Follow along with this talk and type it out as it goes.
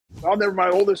I'll never my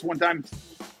oldest one time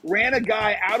ran a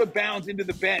guy out of bounds into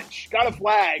the bench, got a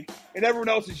flag, and everyone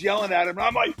else is yelling at him. And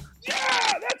I'm like,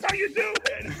 yeah, that's how you do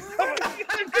it. I'm like,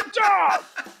 good job.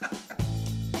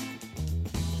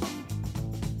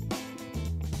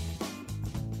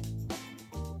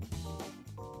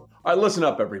 All right, listen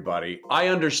up, everybody. I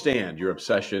understand your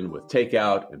obsession with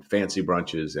takeout and fancy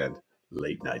brunches and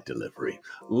late night delivery.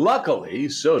 Luckily,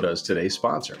 so does today's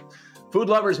sponsor. Food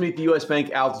lovers meet the U.S.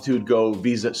 Bank Altitude Go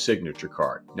Visa Signature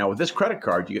Card. Now, with this credit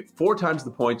card, you get 4 times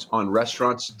the points on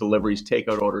restaurants, deliveries,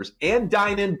 takeout orders, and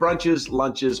dine-in brunches,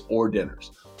 lunches, or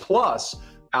dinners. Plus,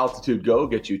 Altitude Go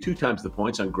gets you 2 times the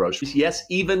points on groceries, yes,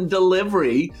 even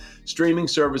delivery, streaming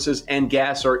services, and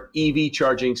gas or EV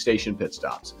charging station pit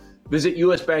stops. Visit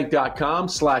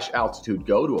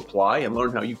usbank.com/altitudego to apply and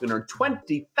learn how you can earn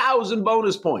 20,000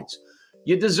 bonus points.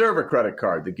 You deserve a credit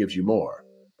card that gives you more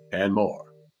and more.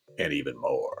 And even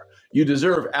more. You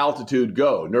deserve Altitude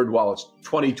Go, NerdWallet's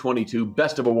 2022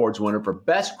 Best of Awards winner for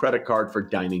Best Credit Card for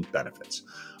Dining Benefits.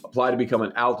 Apply to become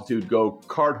an Altitude Go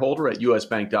card holder at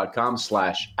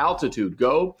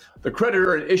usbank.com/altitudego. The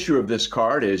creditor and issuer of this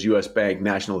card is U.S. Bank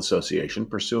National Association,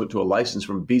 pursuant to a license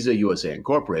from Visa USA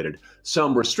Incorporated.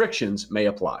 Some restrictions may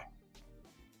apply.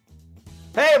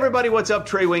 Hey everybody, what's up?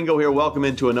 Trey Wingo here. Welcome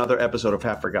into another episode of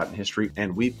Half Forgotten History,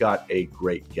 and we've got a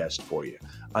great guest for you.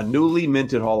 A newly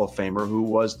minted Hall of Famer who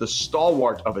was the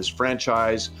stalwart of his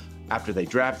franchise after they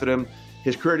drafted him.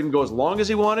 His career didn't go as long as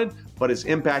he wanted, but his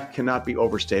impact cannot be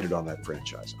overstated on that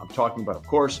franchise. I'm talking about, of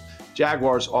course,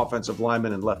 Jaguars offensive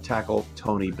lineman and left tackle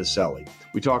Tony Boselli.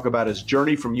 We talk about his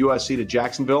journey from USC to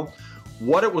Jacksonville,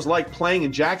 what it was like playing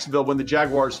in Jacksonville when the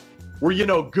Jaguars were,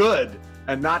 good,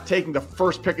 and not taking the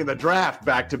first pick in the draft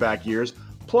back-to-back years,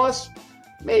 plus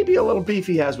maybe a little beef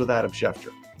he has with Adam Schefter.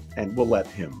 And we'll let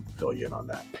him fill you in on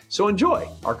that. So enjoy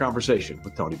our conversation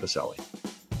with Tony Boselli.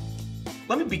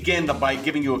 Let me begin by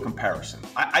giving you a comparison.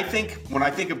 I think when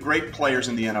I think of great players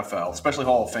in the NFL, especially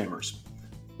Hall of Famers,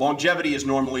 longevity is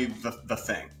normally the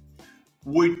thing.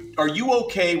 Are you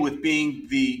okay with being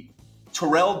the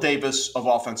Terrell Davis of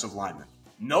offensive linemen?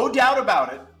 No doubt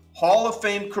about it. Hall of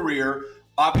Fame career,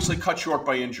 obviously cut short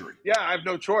by injury. Yeah, I have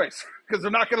no choice because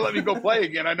they're not going to let me go play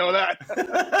again. I know that.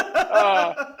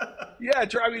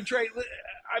 Trey,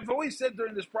 I've always said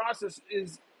during this process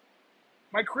is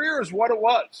my career is what it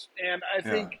was. And I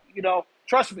think,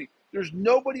 trust me, there's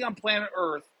nobody on planet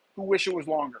Earth who wish it was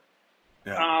longer.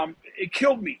 Yeah. It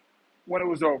killed me when it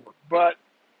was over. But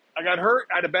I got hurt.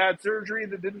 I had a bad surgery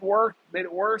that didn't work, made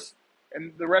it worse,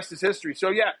 and the rest is history. So,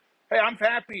 yeah, hey, I'm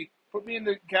happy. Put me in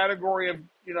the category of,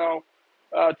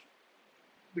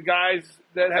 the guys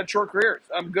that had short careers.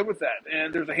 I'm good with that.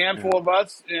 And there's a handful of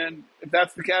us, and if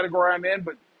that's the category I'm in,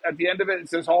 but at the end of it, it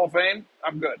says Hall of Fame,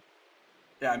 I'm good.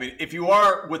 Yeah, I mean, if you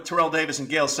are with Terrell Davis and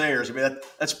Gale Sayers, I mean,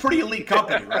 that's pretty elite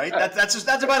company, right?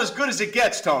 That's about as good as it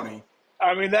gets, Tony.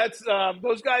 I mean, that's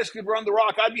those guys could run the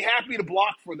rock. I'd be happy to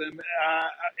block for them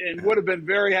and would have been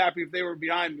very happy if they were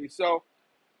behind me. So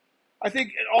I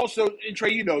think also, and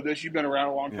Trey, you know this, you've been around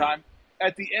a long time.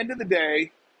 At the end of the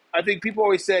day, I think people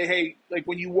always say, hey, like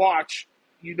when you watch,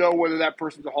 you know whether that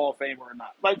person's a Hall of Famer or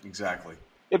not. Like exactly.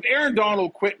 If Aaron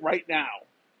Donald quit right now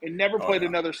and never played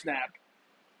another snap,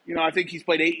 I think he's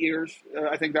played 8 years.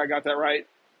 I think I got that right.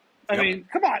 I mean,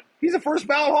 come on. He's a first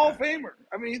ballot Hall of Famer.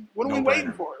 I mean, what are we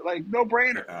waiting for? Like, no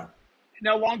brainer. Yeah.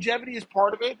 Now, longevity is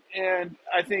part of it. And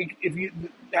I think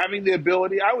having the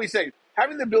ability, I always say,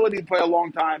 having the ability to play a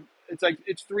long time,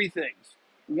 it's 3 things.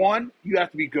 1, you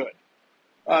have to be good.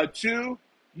 2,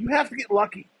 you have to get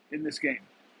lucky in this game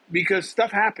because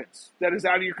stuff happens that is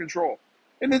out of your control.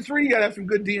 And then 3, you got to have some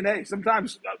good DNA.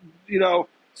 Sometimes,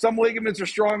 some ligaments are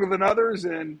stronger than others,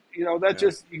 and,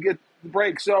 just you get the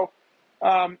break. So,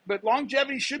 but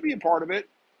longevity should be a part of it.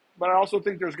 But I also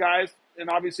think there's guys, and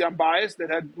obviously I'm biased, that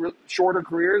had shorter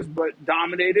careers but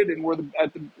dominated and were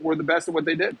the best at what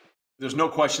they did. There's no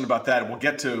question about that. And we'll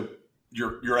get to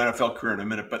your NFL career in a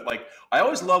minute. But I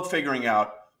always love figuring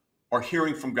out or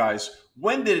hearing from guys,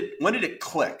 when did it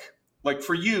click? Like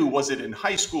for you, was it in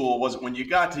high school? Was it when you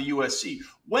got to USC?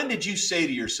 When did you say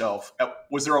to yourself,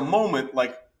 was there a moment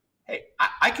like, hey,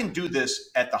 I can do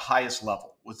this at the highest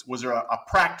level? Was there a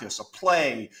practice, a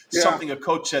play, something a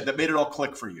coach said that made it all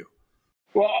click for you?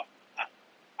 Well,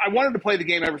 I wanted to play the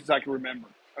game ever since I can remember.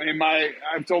 I mean,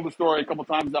 I've told the story a couple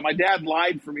times that my dad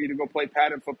lied for me to go play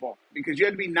padded football because you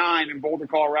had to be 9 in Boulder,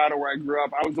 Colorado, where I grew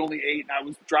up. I was only 8, and I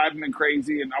was driving me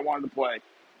crazy, and I wanted to play.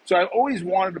 So I always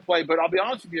wanted to play, but I'll be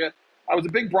honest with you, I was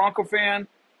a big Bronco fan,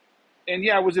 and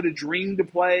was it a dream to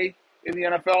play in the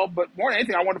NFL? But more than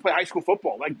anything, I wanted to play high school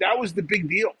football. Like, that was the big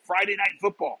deal, Friday night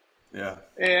football. Yeah.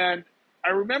 And I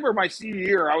remember my senior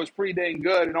year, I was pretty dang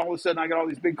good, and all of a sudden I got all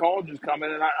these big colleges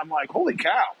coming, and I'm like, holy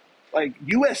cow. Like,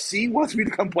 USC wants me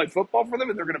to come play football for them,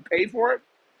 and they're going to pay for it?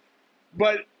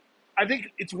 But I think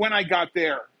it's when I got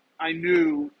there, I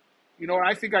knew,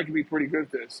 I think I can be pretty good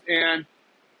at this. And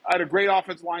I had a great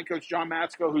offensive line coach, John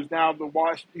Matsko, who's now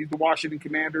he's the Washington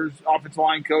Commanders offensive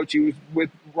line coach. He was with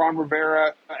Ron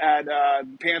Rivera at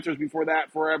Panthers before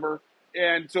that forever.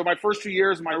 And so my first 2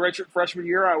 years, my redshirt freshman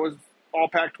year, I was all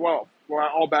Pac-12, or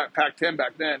all Pac-10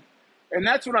 back then. And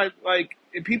that's when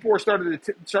and people were starting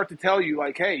to start to tell you,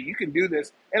 like, hey, you can do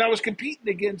this. And I was competing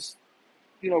against,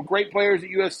 great players at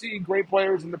USC, great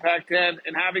players in the Pac-10,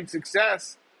 and having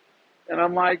success. And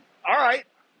I'm like, all right,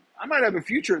 I might have a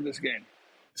future in this game.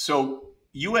 So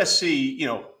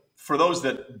USC, for those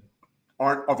that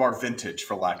aren't of our vintage,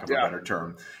 for lack of a better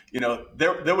term,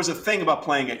 there was a thing about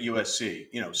playing at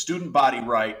USC, student body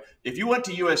right. If you went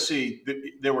to USC,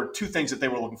 there were two things that they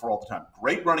were looking for all the time: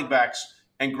 great running backs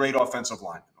and great offensive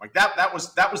linemen. Like that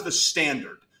was the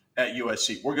standard at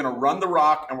USC. We're going to run the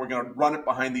rock, and we're going to run it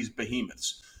behind these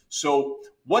behemoths. So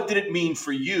what did it mean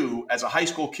for you as a high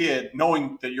school kid,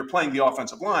 knowing that you're playing the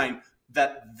offensive line,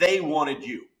 that they wanted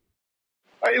you?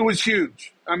 It was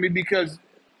huge. I mean, because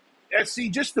SC,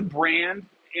 just the brand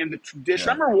and the tradition.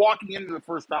 I remember walking into the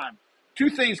first time, two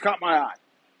things caught my eye.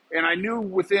 And I knew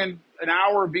within an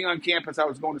hour of being on campus, I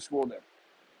was going to school there.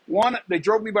 One, they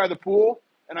drove me by the pool,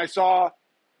 and I saw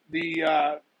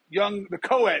the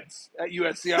co-eds at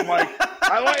USC. I'm like,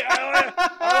 I like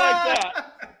that.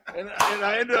 And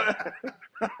I ended up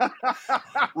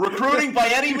recruiting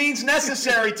by any means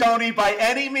necessary, Tony, by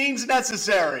any means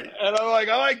necessary. And I'm like,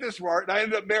 I like this part. And I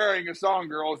ended up marrying a song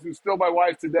girl who's still my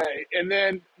wife today. And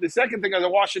then the second thing, I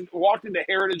walked into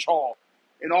Heritage Hall,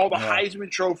 and all the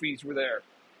Heisman trophies were there.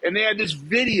 And they had this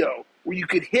video where you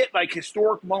could hit like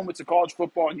historic moments of college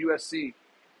football in USC.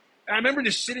 And I remember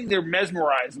just sitting there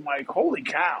mesmerized. I'm like, holy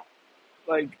cow.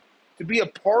 Like, to be a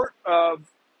part of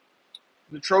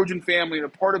the Trojan family and a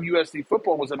part of USC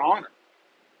football was an honor.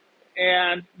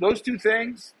 And those two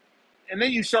things, and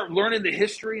then you start learning the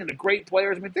history and the great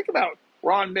players. I mean, think about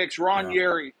Ron Mix, Ron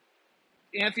Yeri,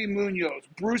 Anthony Munoz,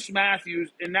 Bruce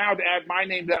Matthews, and now to add my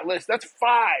name to that list, that's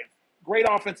 5 great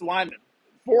offensive linemen.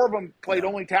 4 of them played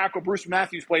only tackle. Bruce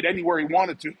Matthews played anywhere he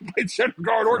wanted to. He played center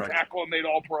guard or tackle and made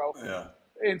all pro. Yeah.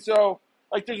 And so,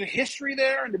 like, there's a history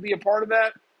there, and to be a part of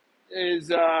that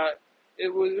is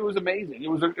it was amazing. It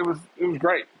was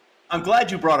great. I'm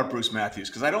glad you brought up Bruce Matthews,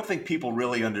 because I don't think people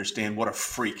really understand what a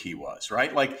freak he was,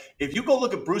 right? Like, if you go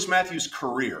look at Bruce Matthews'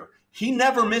 career, he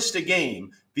never missed a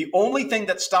game. The only thing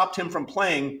that stopped him from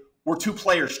playing were 2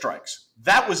 player strikes.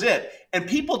 That was it. And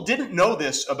people didn't know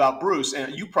this about Bruce,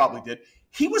 and you probably did.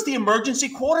 He was the emergency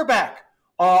quarterback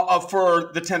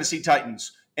for the Tennessee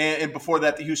Titans. And before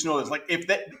that, the Houston Oilers. Like, if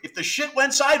the shit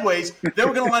went sideways, they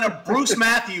were going to line up Bruce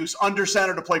Matthews under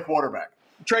center to play quarterback.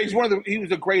 Trey, he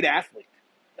was a great athlete.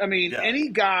 I mean, any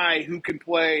guy who can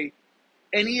play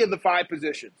any of the 5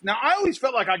 positions. Now, I always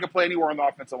felt like I could play anywhere on the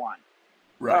offensive line.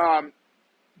 Right.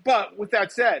 But with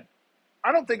that said,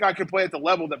 I don't think I could play at the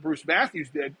level that Bruce Matthews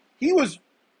did. He was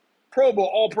Pro Bowl,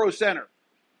 All-Pro center,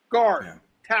 guard,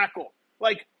 tackle.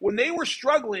 Like, when they were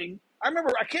struggling, I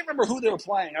can't remember who they were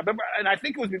playing. And I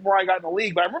think it was before I got in the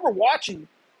league, but I remember watching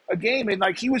a game, and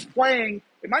like, he was playing,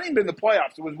 it might even been the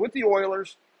playoffs. It was with the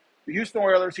Oilers, the Houston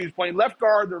Oilers. He was playing left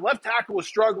guard. Their left tackle was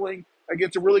struggling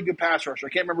against a really good pass rusher. I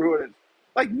can't remember who it is.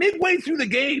 Like, midway through the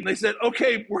game, they said,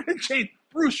 okay, we're going to change.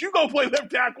 Bruce, you go play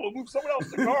left tackle and move someone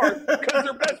else to guard because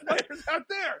their best players out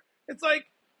there. It's like,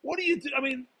 what do you do? I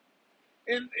mean,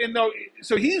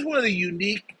 so he's one of the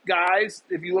unique guys,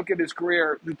 if you look at his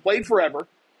career, who played forever.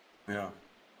 Yeah.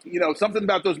 Something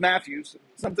about those Matthews,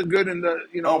 something good in the,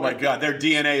 Oh, my God, their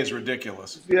DNA is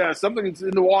ridiculous. Yeah, something that's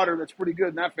in the water that's pretty good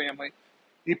in that family.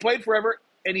 He played forever,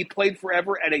 and he played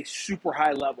forever at a super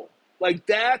high level. Like,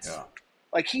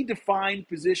 like, he defined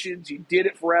positions. He did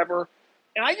it forever.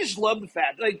 And I just love the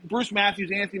fact, like, Bruce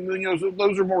Matthews, Anthony Munoz,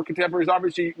 those are more contemporaries.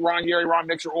 Obviously, Ron Yeri, Ron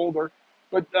Mix are older.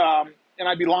 But, and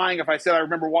I'd be lying if I said I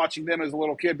remember watching them as a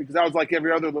little kid, because I was like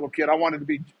every other little kid. I wanted to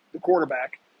be the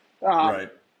quarterback. Right.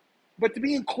 But to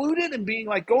be included and being,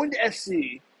 like, going to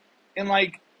SC and,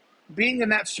 like, being in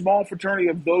that small fraternity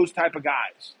of those type of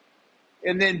guys,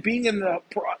 and then being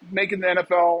making the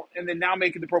NFL, and then now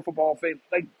making the Pro Football Hall of Fame,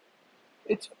 like,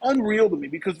 it's unreal to me,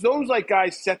 because those, like,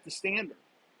 guys set the standard.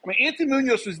 I mean, Anthony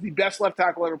Munoz was the best left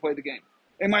tackle ever played the game.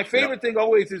 And my favorite thing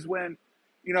always is when,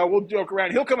 we'll joke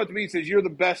around. He'll come up to me and says, "You're the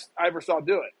best I ever saw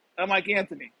do it." I'm like,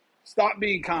 Anthony, stop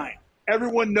being kind.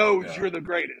 Everyone knows you're the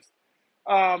greatest.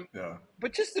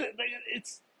 But just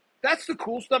that's the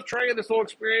cool stuff, Trey, of this whole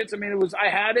experience. I mean, I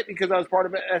had it because I was part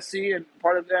of SC and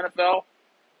part of the NFL.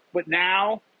 But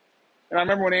now, and I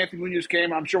remember when Anthony Munoz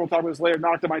came, I'm sure we'll talk about this later,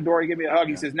 knocked on my door, he gave me a hug.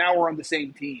 He says, now we're on the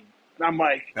same team. And I'm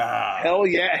like, hell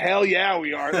yeah,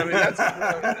 we are. I mean, that's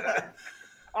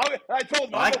I told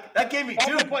him. That gave me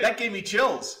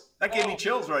chills. That gave me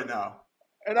chills right now.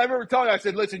 And I remember telling him, I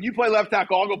said, listen, you play left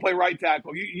tackle, I'll go play right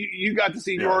tackle. You got the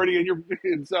seniority,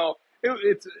 and so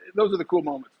it's those are the cool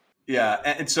moments. Yeah,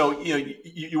 and so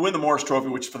you win the Morris Trophy,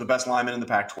 which is for the best lineman in the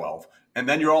Pac-12, and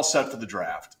then you're all set for the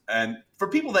draft. And for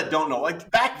people that don't know, like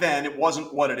back then, it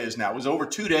wasn't what it is now. It was over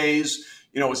 2 days.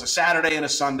 It was a Saturday and a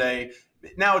Sunday.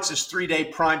 Now it's this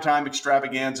 3-day primetime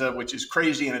extravaganza, which is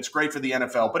crazy, and it's great for the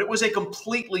NFL. But it was a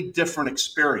completely different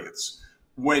experience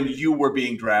when you were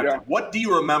being drafted. Yeah. What do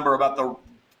you remember about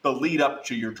the lead up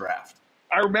to your draft?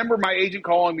 I remember my agent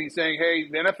calling me saying, hey,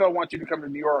 the NFL wants you to come to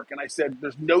New York. And I said,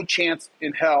 there's no chance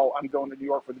in hell I'm going to New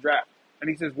York for the draft. And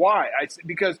he says, why? I said,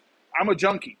 because I'm a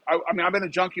junkie. I mean, I've been a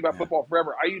junkie about football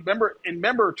forever. I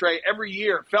remember, Trey, every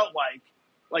year it felt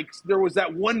like there was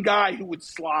that one guy who would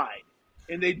slide.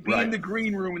 And they'd be in the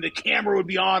green room and the camera would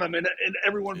be on him and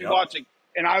everyone would be watching.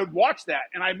 And I would watch that.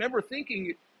 And I remember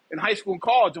thinking in high school and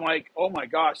college, I'm like, oh my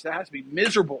gosh, that has to be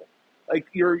miserable. Like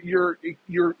you're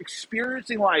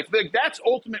experiencing life. Like, that's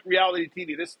ultimate reality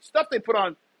TV. This stuff they put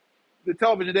on the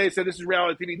television today said this is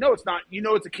reality TV. No, it's not.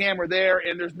 It's a camera there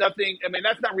and there's nothing. I mean,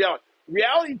 that's not reality.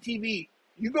 Reality TV,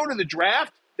 you go to the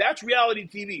draft, that's reality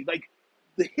TV. Like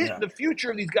the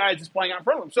future of these guys is playing out in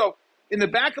front of them. So in the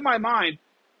back of my mind,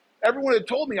 everyone had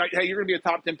told me, hey, you're going to be a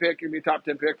top 10 pick. You're going to be a top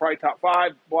 10 pick, probably top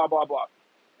 5, blah, blah, blah.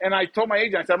 And I told my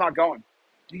agent, I said, I'm not going.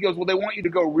 He goes, well, they want you to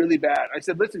go really bad. I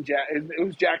said, listen, Jack, it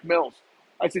was Jack Mills.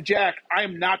 I said, Jack, I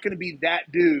am not going to be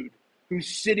that dude who's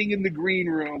sitting in the green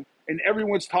room and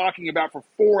everyone's talking about for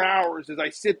 4 hours as I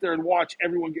sit there and watch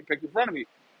everyone get picked in front of me.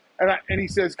 And he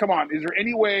says, come on, is there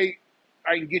any way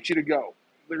I can get you to go?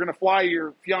 They're going to fly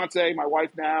your fiance, my wife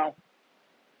now.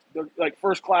 They're like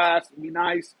first class, it'd be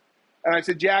nice. And I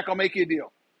said, Jack, I'll make you a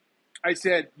deal. I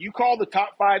said, you call the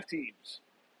top 5 teams.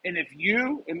 And if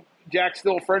you, and Jack's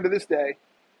still a friend to this day,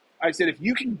 I said, if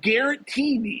you can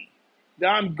guarantee me that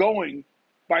I'm going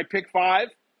by pick 5,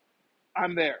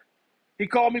 I'm there. He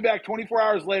called me back 24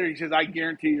 hours later. He says, I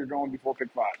guarantee you're going before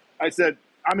pick 5. I said,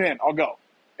 I'm in. I'll go.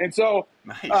 And so,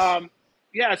 nice.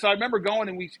 So I remember going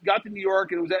and we got to New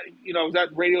York and it was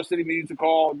at Radio City Music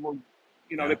Hall. And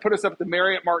they put us up at the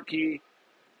Marriott Marquis.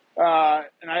 And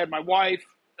I had my wife,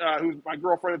 who was my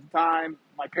girlfriend at the time.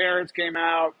 My parents came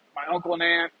out, my uncle and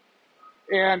aunt.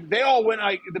 And they all went,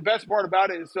 the best part about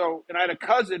it is and I had a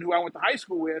cousin who I went to high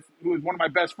school with, who was one of my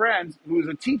best friends, who was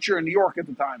a teacher in New York at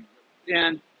the time.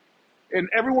 And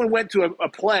everyone went to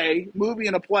a movie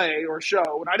and a play or a show,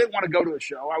 and I didn't want to go to a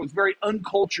show. I was very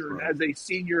uncultured as a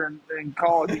senior in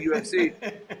college at USC.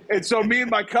 And so me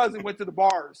and my cousin went to the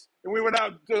bars, and we went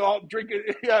out to all drinking.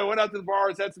 Yeah, I went out to the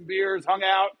bars, had some beers, hung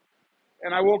out,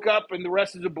 and I woke up, and the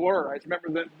rest is a blur. I just remember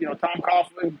that, Tom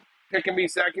Coughlin picking me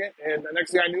second, and the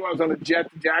next thing I knew, I was on a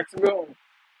jet to Jacksonville, and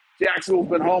Jacksonville's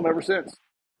been home ever since.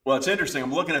 Well, it's interesting.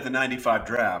 I'm looking at the 95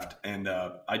 draft, and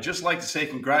I'd just like to say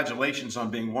congratulations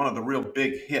on being one of the real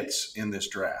big hits in this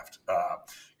draft.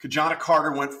 Kajana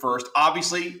Carter went first.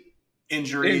 Obviously,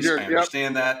 injuries. I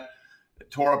understand that.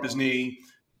 Tore up his knee.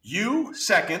 You,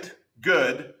 second.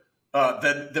 Good.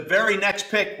 The very next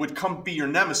pick would be your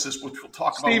nemesis, which we'll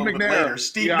talk about a little bit later.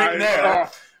 Steve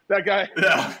McNair. That guy.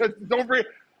 Yeah. Don't forget.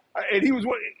 And he was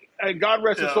and God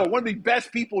rest his soul, one of the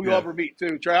best people you'll ever meet,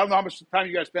 too. Trey, I don't know how much time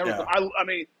you guys spent with him. I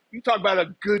mean, you talk about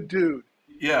a good dude.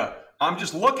 Yeah. I'm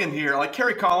just looking here. Like,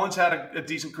 Kerry Collins had a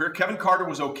decent career. Kevin Carter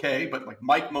was okay, but like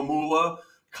Mike Mamula,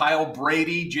 Kyle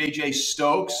Brady, J.J.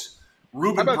 Stokes,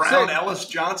 Reuben Brown, Ellis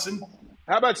Johnson.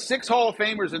 How about 6 Hall of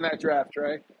Famers in that draft,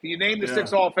 Trey? Can you name the 6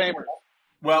 Hall of Famers?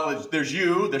 Well, there's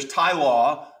you. There's Ty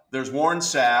Law. There's Warren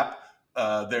Sapp.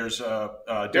 There's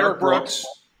Derek Brooks.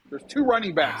 There's 2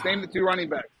 running backs. Name the 2 running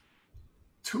backs.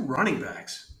 2 running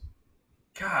backs.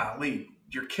 Golly,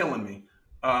 you're killing me.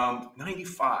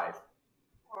 95.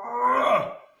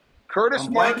 Curtis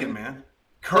I'm Martin. blanking, man.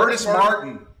 Curtis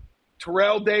Martin.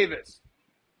 Terrell Davis.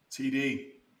 TD.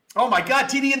 Oh my God,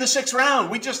 TD in the 6th round.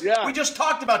 We just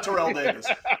talked about Terrell Davis.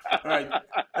 All right,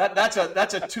 that's a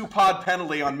 2-pod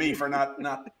penalty on me for not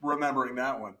remembering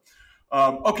that one.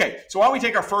 Okay, so while we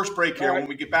take our first break here, when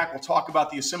we get back, we'll talk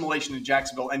about the assimilation in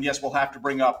Jacksonville. And yes, we'll have to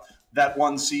bring up that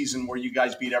one season where you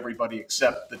guys beat everybody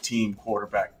except the team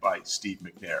quarterbacked by Steve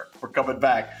McNair. We're coming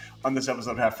back on this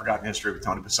episode of Half Forgotten History with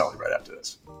Tony Pacelli right after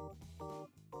this.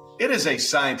 It is a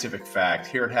scientific fact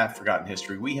here at Half Forgotten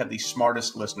History. We have the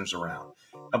smartest listeners around.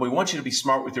 and we want you to be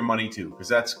smart with your money too, because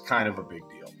that's kind of a big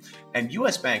deal. And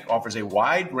U.S. Bank offers a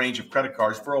wide range of credit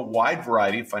cards for a wide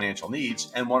variety of financial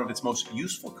needs, and one of its most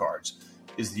useful cards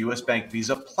is the U.S. Bank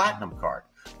Visa Platinum Card.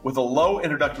 With a low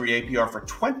introductory APR for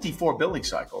 24 billing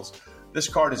cycles, this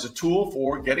card is a tool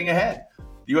for getting ahead.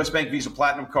 The U.S. Bank Visa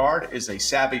Platinum Card is a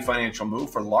savvy financial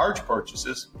move for large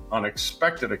purchases,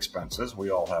 unexpected expenses,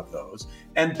 we all have those,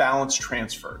 and balance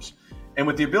transfers. And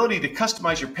with the ability to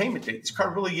customize your payment date, this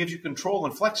card really gives you control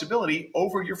and flexibility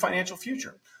over your financial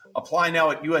future. Apply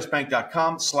now at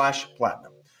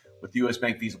usbank.com/platinum. With the U.S.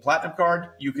 Bank Visa Platinum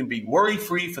Card, you can be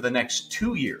worry-free for the next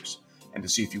 2 years. And to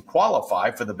see if you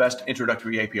qualify for the best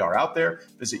introductory APR out there,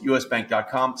 visit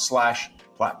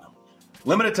usbank.com/platinum.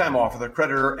 Limited time offer. The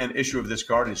creditor and issuer of this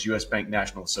card is U.S. Bank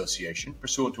National Association,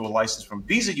 pursuant to a license from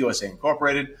Visa USA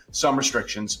Incorporated. Some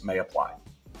restrictions may apply.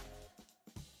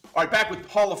 All right, back with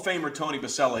Hall of Famer Tony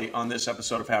Boselli on this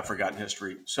episode of Half Forgotten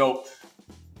History. So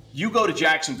you go to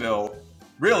Jacksonville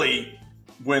really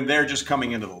when they're just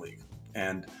coming into the league.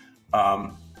 And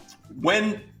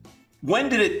when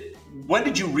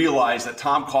did you realize that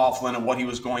Tom Coughlin and what he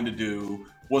was going to do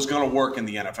was going to work in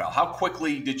the NFL? How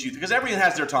quickly did you, because everyone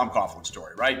has their Tom Coughlin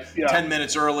story, right? Yeah. 10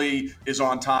 minutes early, is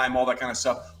on time, all that kind of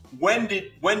stuff. When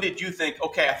did you think,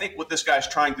 okay, I think what this guy's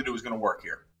trying to do is going to work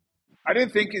here? I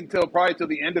didn't think probably until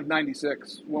the end of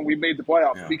 96 when we made the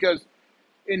playoffs, because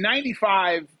in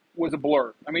 95 was a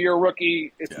blur. I mean, you're a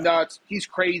rookie. It's nuts. He's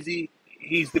crazy.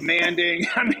 He's demanding.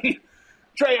 I mean,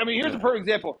 Trey, here's a perfect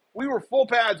example. We were full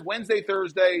pads Wednesday,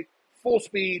 Thursday, full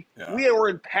speed. Yeah. We were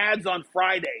in pads on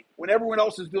Friday when everyone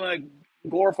else is doing a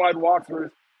glorified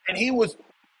walkthrough, and he was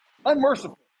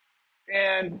unmerciful.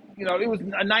 And, it was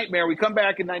a nightmare. We come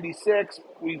back in 96.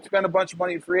 We spend a bunch of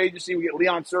money in free agency. We get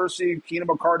Leon Searcy, Keenan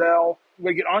McCardell.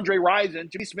 We get Andre Rison.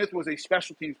 Jimmy Smith was a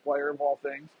special teams player, of all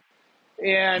things.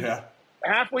 And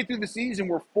halfway through the season,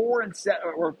 we're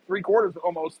 4-7, or 3 quarters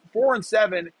almost,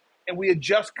 4-7, and we had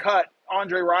just cut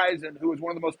Andre Rison, who was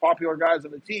one of the most popular guys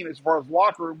on the team as far as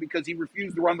locker room, because he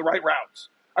refused to run the right routes.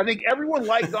 I think everyone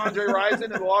liked Andre Rison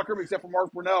in the locker room except for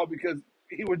Mark Brunell, because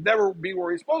he would never be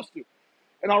where he's supposed to.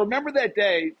 And I'll remember that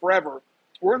day forever.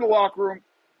 We're in the locker room.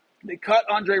 They cut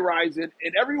Andre Rison,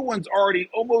 and everyone's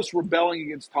already almost rebelling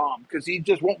against Tom because he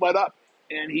just won't let up,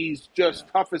 and he's just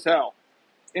tough as hell.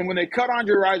 And when they cut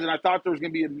Andre Rison, I thought there was going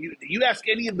to be a mutiny. You ask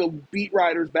any of the beat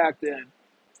writers back then,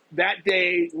 that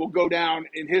day will go down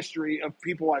in history of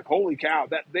people like, holy cow,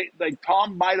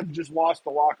 Tom might have just lost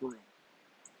the locker room.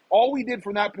 All we did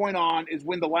from that point on is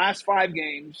win the last 5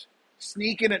 games,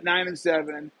 sneak in at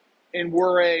 9-7, and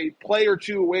we're a play or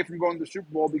two away from going to the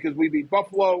Super Bowl because we beat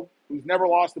Buffalo, who's never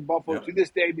lost to Buffalo to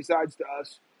this day besides to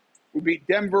us. We beat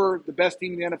Denver, the best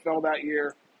team in the NFL that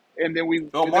year. And then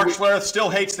Mark Schlereth still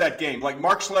hates that game.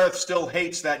 Mark Schlereth still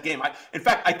hates that game. In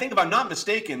fact, I think if I'm not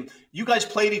mistaken, you guys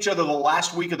played each other the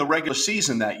last week of the regular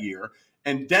season that year,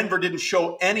 and Denver didn't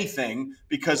show anything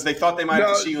because they thought they might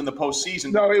have to see you in the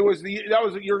postseason. No, it was we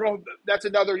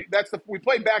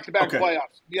played back-to-back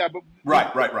playoffs. Yeah, but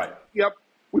right. Yep.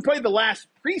 We played the last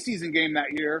preseason game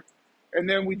that year, and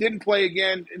then we didn't play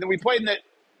again. And then we played in that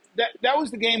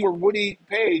was the game where Woody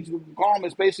Page, the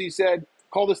columnist, basically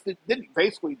called us the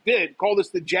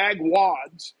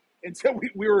Jagwads. And so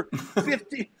we were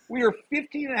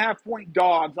 15.5-point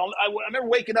dogs. I remember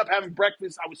waking up, having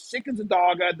breakfast. I was sick as a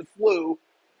dog. I had the flu,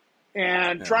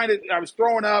 and I was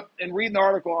throwing up and reading the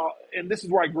article. And this is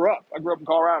where I grew up. I grew up in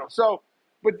Colorado. So,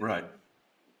 we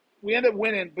ended up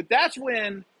winning. But that's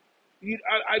when you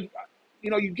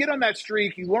get on that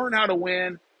streak. You learn how to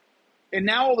win, and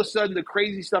now all of a sudden the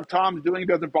crazy stuff Tom's doing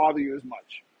doesn't bother you as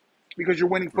much because you're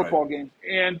winning football games.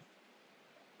 And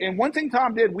one thing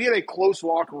Tom did, we had a close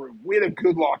locker room. We had a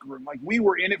good locker room. We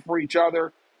were in it for each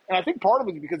other. And I think part of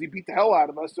it is because he beat the hell out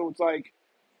of us. So it's like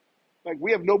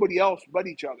we have nobody else but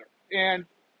each other. And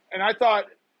I thought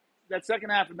that second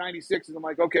half of 96 is I'm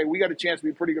like, okay, we got a chance to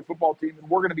be a pretty good football team. And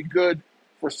we're going to be good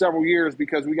for several years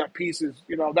because we got pieces.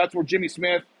 That's where Jimmy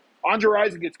Smith, Andre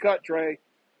Rison gets cut, Trey.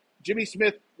 Jimmy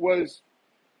Smith was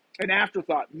an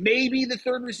afterthought. Maybe the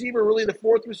third receiver, really the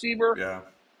fourth receiver. Yeah.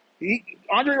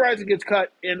 Andre Rison gets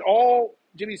cut, and all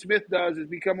Jimmy Smith does is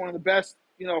become one of the best,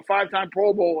 5-time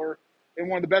Pro Bowler and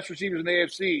one of the best receivers in the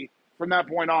AFC from that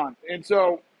point on. And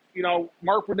so,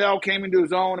 Mark Brunell came into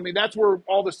his own. That's where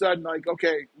all of a sudden,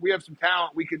 okay, we have some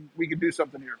talent. We can do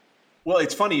something here. Well,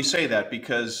 it's funny you say that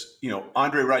because,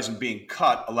 Andre Rison being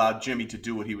cut allowed Jimmy to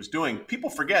do what he was doing.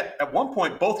 People forget, at one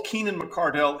point, both Keenan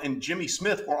McCardell and Jimmy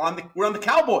Smith were on the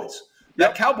Cowboys.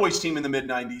 that Cowboys team in the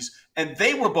mid-'90s, and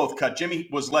they were both cut. Jimmy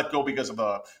was let go because of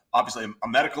obviously a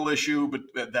medical issue,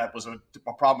 but that was a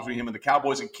problem between him and the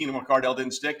Cowboys, and Keenan McCardell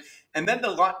didn't stick. And then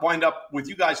the wind up with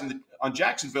you guys on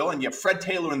Jacksonville, and you have Fred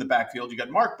Taylor in the backfield. You got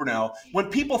Mark Brunell. When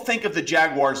people think of the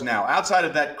Jaguars now, outside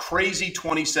of that crazy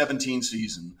 2017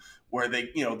 season, where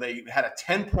they had a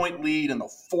 10-point lead in the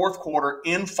fourth quarter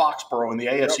in Foxborough in the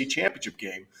AFC Championship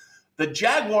game, the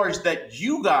Jaguars that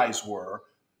you guys were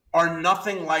are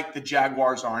nothing like the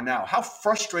Jaguars are now. How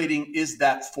frustrating is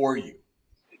that for you?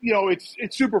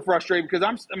 It's super frustrating because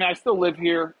I still live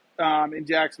here in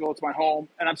Jacksonville. It's my home,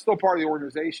 and I'm still part of the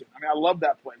organization. I love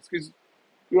that place because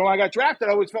when I got drafted,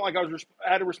 I always felt like I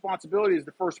had a responsibility as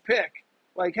the first pick.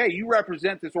 Like, hey, you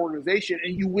represent this organization,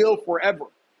 and you will forever.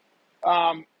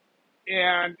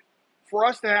 And for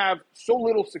us to have so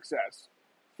little success,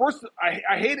 first,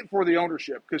 I hate it for the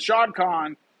ownership because Shad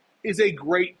Khan is a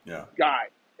great guy,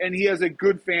 and he has a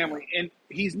good family, and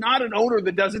he's not an owner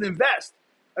that doesn't invest.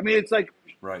 It's like,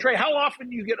 Trey, how often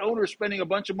do you get owners spending a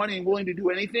bunch of money and willing to do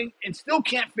anything and still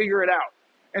can't figure it out?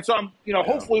 And so I'm,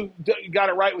 hopefully got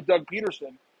it right with Doug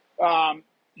Peterson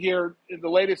here, the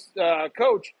latest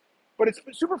coach. But it's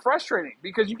super frustrating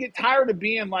because you get tired of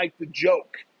being like the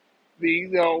joke,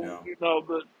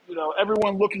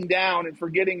 everyone looking down and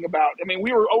forgetting about.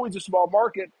 We were always a small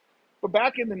market, but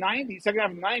back in the '90s, second half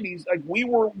of the '90s, like we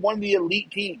were one of the elite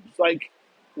teams. Like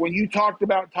when you talked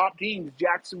about top teams,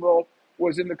 Jacksonville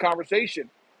was in the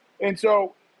conversation, and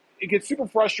so it gets super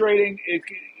frustrating.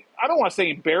 I don't want to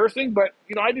say embarrassing, but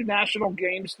I do national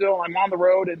games still. I'm on the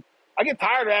road, and I get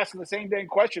tired of asking the same dang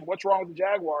question: what's wrong with the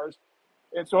Jaguars?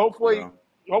 And so hopefully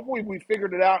we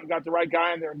figured it out and got the right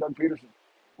guy in there, and Doug Peterson.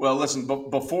 Well, listen,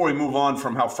 before we move on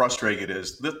from how frustrating it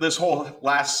is, this whole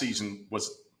last season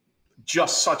was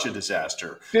just such a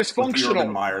disaster. Dysfunctional. The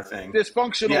Urban Meyer thing.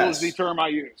 Dysfunctional is the term I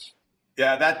use.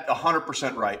 Yeah, that's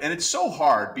 100% right. And it's so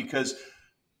hard because,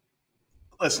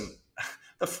 listen,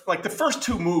 the first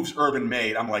two moves Urban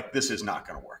made, I'm like, this is not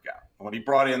going to work out. When he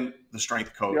brought in the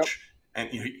strength coach, and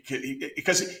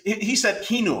because he said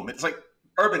he knew him. It's like,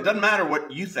 Urban, doesn't matter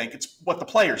what you think; it's what the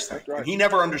players think. Right. And he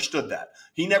never understood that.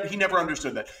 He never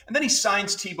understood that. And then he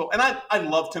signs Tebow, and I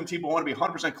love Tim Tebow. I want to be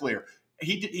 100% clear.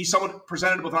 He's someone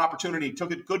presented with an opportunity, he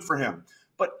took it, good for him.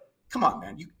 But come on,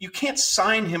 man, you can't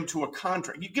sign him to a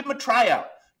contract. You give him a tryout.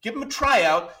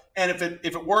 And if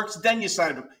it works, then you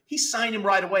sign him. He signed him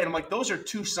right away, and I'm like, those are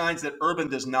two signs that Urban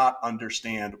does not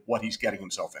understand what he's getting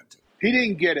himself into. He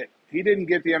didn't get it. He didn't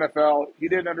get the NFL. He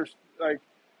didn't understand.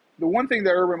 The one thing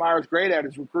that Urban Meyer is great at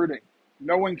is recruiting.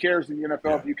 No one cares in the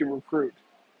NFL if you can recruit.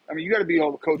 You got to be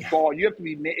able to coach ball. You have to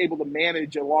be able to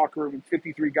manage a locker room with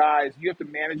 53 guys. You have to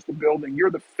manage the building. You're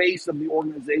the face of the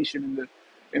organization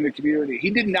in the community.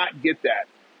 He did not get that.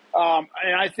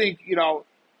 And I think,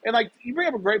 and like you bring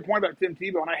up a great point about Tim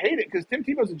Tebow, and I hate it because Tim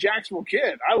Tebow's a Jacksonville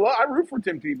kid. I root for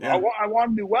Tim Tebow. Yeah. I want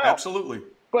him to do well. Absolutely.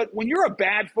 But when you're a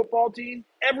bad football team,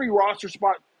 every roster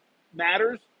spot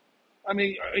matters. And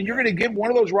you're going to give one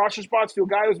of those roster spots to a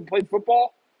guy who hasn't played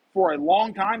football for a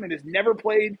long time and has never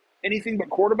played anything but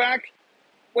quarterback.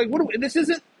 Like, this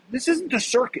isn't the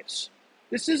circus.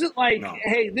 This isn't like,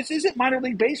 hey, this isn't minor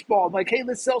league baseball. Like, hey,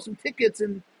 let's sell some tickets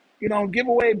and give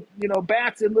away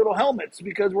bats and little helmets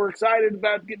because we're excited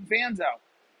about getting fans out.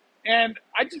 And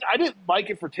I didn't like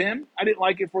it for Tim. I didn't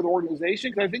like it for the organization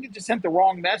because I think it just sent the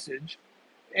wrong message,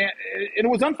 and it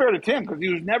was unfair to Tim because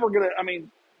he was never going to.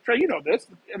 Trey, you know this.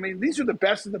 These are the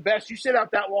best of the best. You sit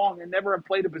out that long and never have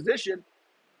played a position.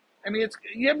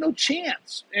 You have no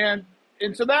chance. And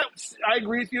so that, I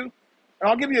agree with you. And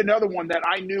I'll give you another one that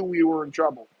I knew we were in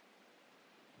trouble.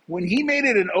 When he made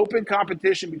it an open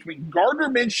competition between Gardner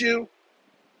Minshew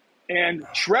and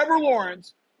Trevor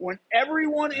Lawrence, when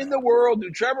everyone in the world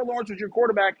knew Trevor Lawrence was your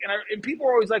quarterback, and people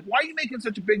were always like, why are you making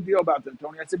such a big deal about that,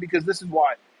 Tony? I said, because this is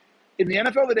why. In the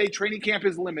NFL today, training camp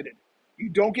is limited. You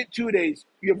don't get 2 days.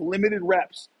 You have limited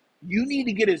reps. You need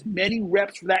to get as many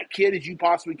reps for that kid as you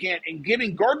possibly can. And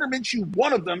giving Gardner Minshew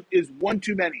one of them is one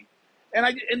too many. And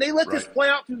they let this play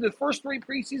out through the first 3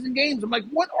 preseason games. I'm like,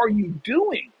 what are you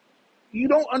doing? You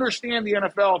don't understand the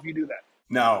NFL if you do that.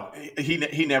 No,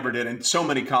 he never did. And so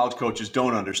many college coaches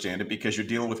don't understand it because you're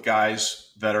dealing with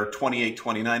guys that are 28,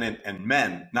 29 and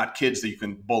men, not kids that you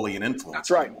can bully and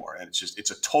influence anymore. And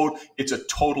it's a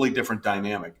totally different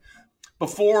dynamic.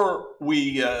 Before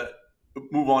we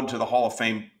move on to the Hall of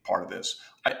Fame part of this,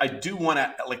 I do want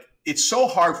to, it's so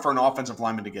hard for an offensive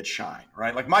lineman to get shine,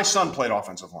 right? Like my son played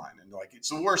offensive line, and it's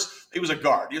the worst. He was a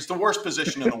guard. It's the worst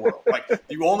position in the world.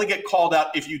 You only get called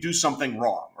out if you do something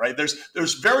wrong, right?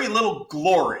 There's very little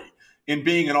glory in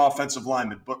being an offensive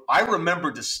lineman. But I remember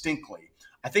distinctly,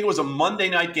 I think it was a Monday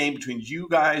night game between you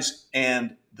guys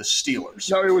and the Steelers.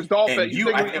 No, it was Dolphins. And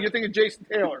You're thinking Jason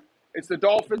Taylor. It's the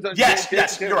Dolphins.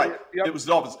 Yes, you're right. Yep. It was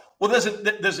the Dolphins. Well,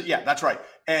 that's right.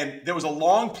 And there was a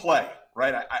long play,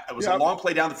 right? It was a long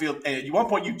play down the field. And at one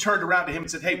point, you turned around to him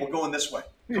and said, "Hey, we're going this way.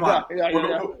 Come on.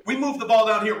 We moved the ball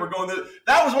down here. We're going this."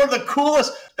 That was one of the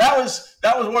coolest. That was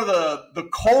one of the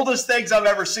coldest things I've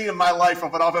ever seen in my life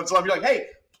from an offensive line. You're like, "Hey,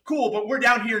 cool, but we're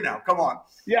down here now. Come on."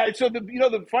 Yeah. So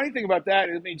the funny thing about that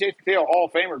is, Jason Taylor, Hall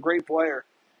of Famer, great player,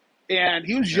 and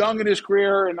he was young in his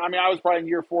career. And I was probably in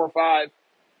year 4 or 5,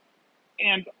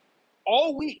 and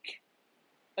all week,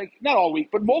 like not all week,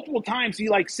 but multiple times, he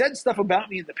said stuff about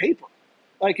me in the paper,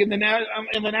 in the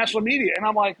national media, and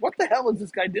I'm like, what the hell is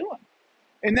this guy doing?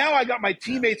 And now I got my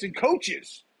teammates and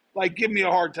coaches giving me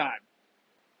a hard time.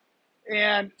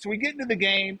 And so we get into the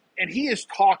game, and he is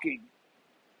talking.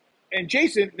 And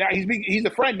Jason, now he's a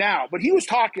friend now, but he was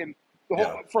talking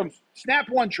from snap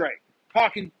one, Trey,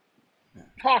 talking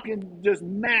just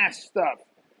mass stuff,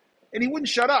 and he wouldn't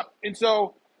shut up. And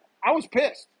so I was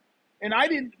pissed. And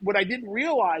what I didn't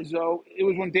realize, though, it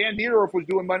was when Dan Dierdorf was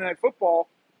doing Monday Night Football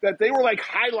that they were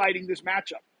highlighting this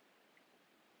matchup.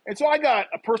 And so I got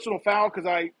a personal foul because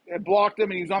I had blocked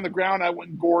him and he was on the ground. I went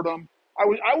and gored him.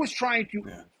 I was trying to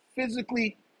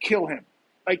physically kill him,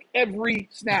 every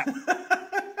snap.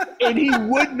 And he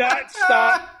would not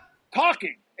stop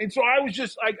talking. And so I was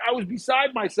just I was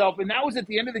beside myself. And that was at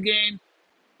the end of the game.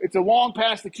 It's a long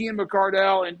pass to Keenan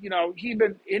McCardell, and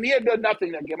he had done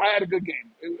nothing that game. I had a good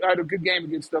game. I had a good game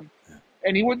against him,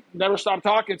 and he would never stop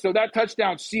talking. So that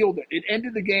touchdown sealed it. It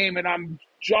ended the game, and I'm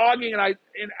jogging, and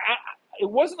it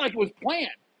wasn't like it was planned.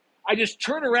 I just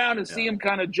turned around and see him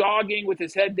kind of jogging with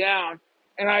his head down,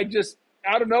 and I just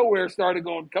out of nowhere started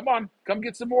going, "Come on, come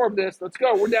get some more of this. Let's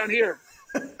go. We're down here."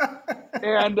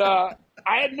 And I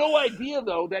had no idea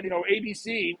though that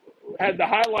ABC had the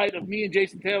highlight of me and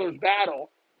Jason Taylor's battle.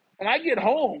 And I get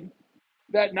home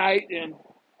that night, and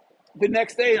the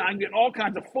next day I'm getting all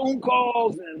kinds of phone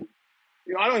calls, and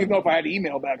I don't even know if I had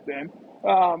email back then.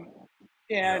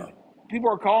 And people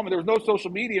are calling me. There was no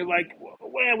social media.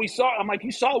 Well, we saw. I'm like,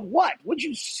 you saw what? What'd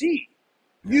you see?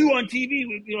 You on TV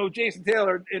with Jason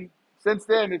Taylor. And since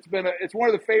then, it's one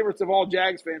of the favorites of all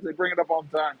Jags fans. They bring it up all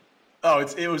the time. Oh,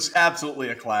 it was absolutely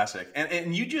a classic.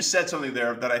 And you just said something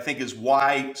there that I think is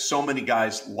why so many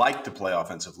guys like to play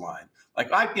offensive line.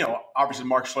 Obviously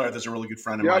Mark Schlereth is a really good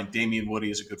friend of mine. Damian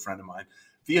Woody is a good friend of mine.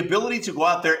 The ability to go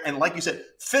out there and, like you said,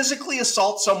 physically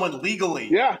assault someone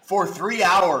legally for 3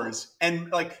 hours.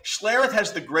 And, Schlereth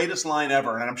has the greatest line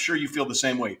ever, and I'm sure you feel the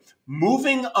same way.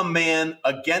 Moving a man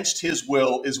against his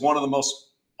will is one of the most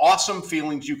awesome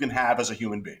feelings you can have as a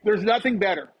human being. There's nothing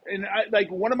better. And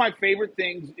one of my favorite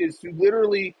things is to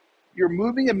literally, you're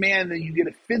moving a man, then you get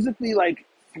to physically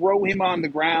throw him on the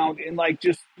ground and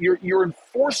you're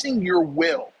enforcing your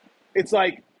will. It's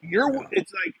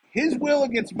it's his will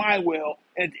against my will,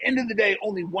 and at the end of the day,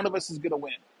 only one of us is going to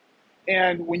win.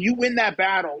 And when you win that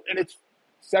battle, and it's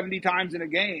 70 times in a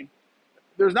game,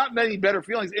 there's not many better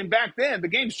feelings. And back then, the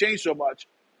game's changed so much.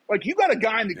 You got a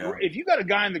guy if you got a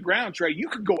guy in the ground, Trey, you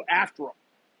could go after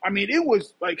him. It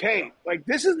was hey,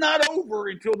 this is not over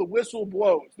until the whistle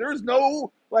blows. There's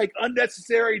no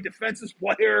unnecessary defensive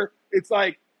player. It's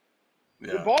the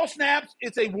ball snaps,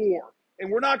 it's a war, and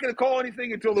we're not going to call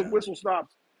anything until the whistle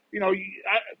stops. A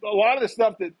lot of the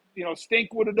stuff that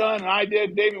Stink would have done, and I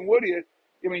did, David Woody.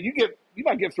 You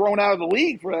might get thrown out of the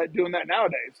league for doing that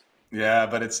nowadays. Yeah,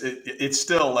 but it's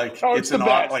still it's an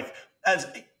art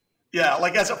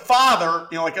as a father,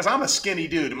 as I'm a skinny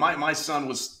dude, and my son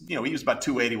was, he was about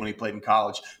 280 when he played in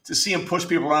college. To see him push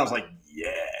people around, I was like, yeah,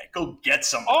 go get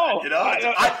some.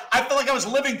 I felt like I was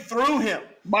living through him.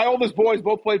 My oldest boys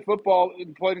both played football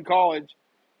and played in college,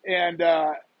 and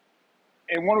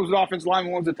one was an offensive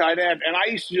lineman, one was a tight end. And I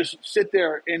used to just sit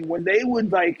there, and when they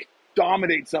would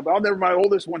dominate something, I'll never. My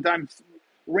oldest one time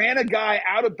ran a guy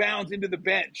out of bounds into the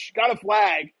bench, got a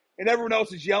flag, and everyone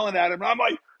else is yelling at him. And I'm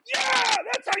like, yeah,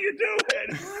 that's how you do it.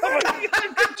 I'm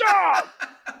like, good job.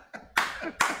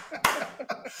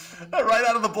 Right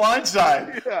out of the blind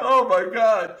side. Yeah. Oh, my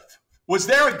God. Was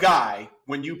there a guy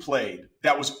when you played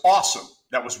that was awesome,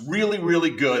 that was really, really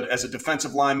good as a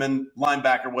defensive lineman,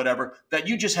 linebacker, whatever, that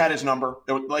you just had his number?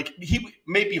 He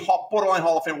may be borderline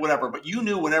Hall of Fame, whatever, but you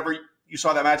knew whenever you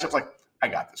saw that matchup, I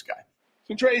got this guy.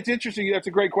 So, Trey, it's interesting. That's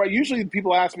a great question. Usually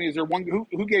people ask me, is there one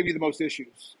who gave you the most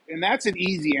issues? And that's an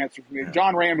easy answer for me. Yeah.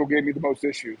 John Randall gave me the most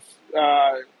issues.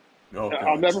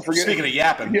 I'll never forget. Speaking of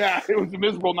yapping. Yeah, it was a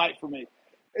miserable night for me.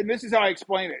 And this is how I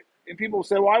explain it. And people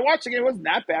say, well, I watched the game. It wasn't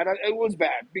that bad. It was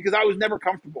bad because I was never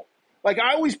comfortable. I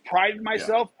always prided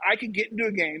myself. Yeah. I could get into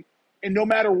a game And no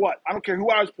matter what, I don't care who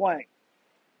I was playing,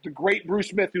 the great Bruce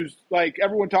Smith, who's like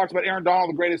everyone talks about Aaron Donald,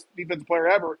 the greatest defensive player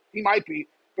ever. He might be.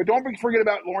 But don't forget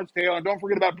about Lawrence Taylor, and don't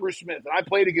forget about Bruce Smith. And I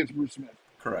played against Bruce Smith.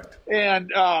 Correct. And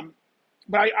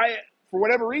but I for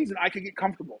whatever reason, I could get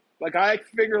comfortable. Like I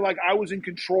figure like I was in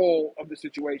control of the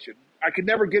situation. I could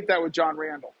never get that with John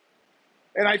Randall.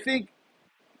 And I think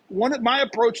my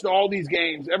approach to all these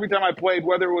games, every time I played,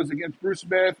 whether it was against Bruce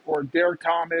Smith or Derek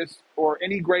Thomas or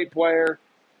any great player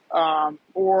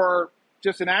or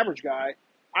just an average guy,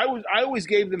 I always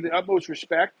gave them the utmost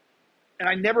respect, and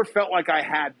I never felt like I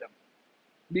had them.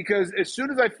 Because as soon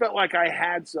as I felt like I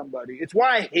had somebody, it's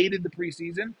why I hated the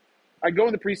preseason. I go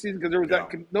in the preseason because there was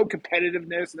no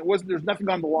competitiveness, and there's nothing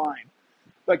on the line.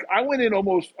 Like I went in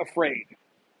almost afraid,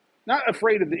 not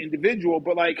afraid of the individual,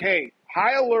 but like, hey,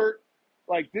 high alert.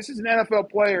 Like this is an NFL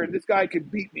player, and this guy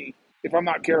could beat me if I'm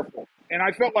not careful. And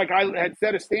I felt like I had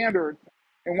set a standard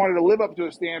and wanted to live up to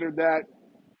a standard that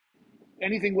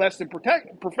anything less than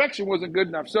perfection wasn't good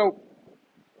enough. So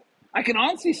I can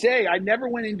honestly say I never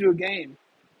went into a game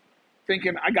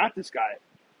thinking I got this guy.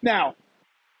 Now,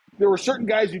 there were certain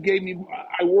guys who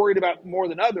I worried about more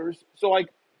than others. So like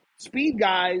speed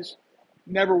guys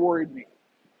never worried me.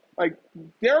 Like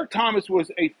Derek Thomas was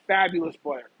a fabulous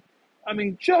player. I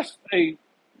mean,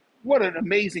 what an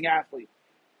amazing athlete.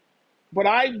 But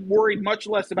I worried much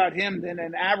less about him than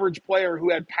an average player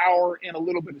who had power and a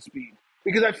little bit of speed.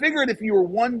 Because I figured if you were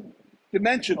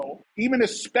one-dimensional, even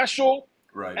as special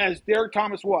as Derek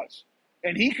Thomas was,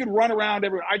 and he could run around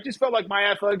everywhere, I just felt like my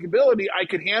athletic ability, I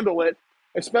could handle it,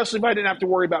 especially if I didn't have to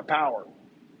worry about power.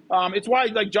 It's why,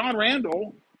 like, John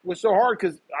Randall was so hard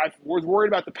because I was worried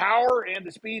about the power and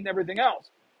the speed and everything else.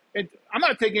 And I'm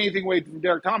not taking anything away from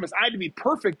Derek Thomas. I had to be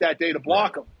perfect that day to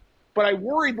block him. But I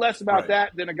worried less about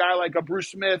that than a guy like a Bruce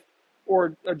Smith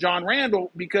or a John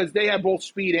Randall because they have both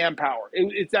speed and power.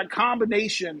 It's that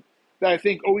combination that I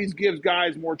think always gives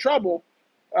guys more trouble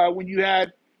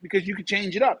because you can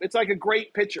change it up. It's like a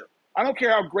great pitcher. I don't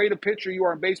care how great a pitcher you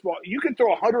are in baseball. You can throw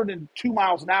 102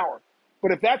 miles an hour.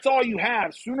 But if that's all you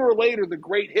have, sooner or later the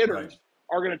great hitters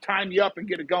are going to time you up and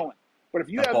get it going. But if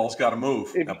you ball's got to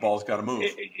move. That ball's got to move.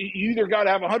 You either got to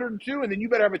have 102, and then you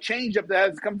better have a changeup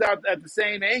that comes out at the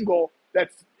same angle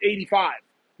that's 85.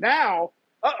 Now,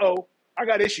 I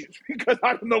got issues because I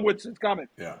don't know which is coming.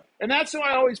 Yeah. And that's how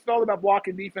I always felt about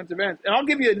blocking defensive ends. And I'll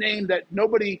give you a name that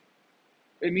nobody,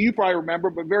 I mean, you probably remember,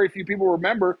 but very few people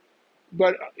remember.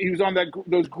 But he was on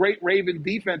those great Raven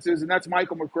defenses, and that's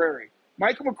Michael McCrary.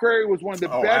 Michael McCrary was one of the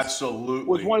best. Absolutely.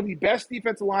 Was one of the best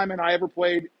defensive linemen I ever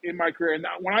played in my career. And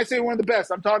when I say one of the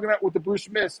best, I'm talking about with the Bruce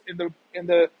Smiths and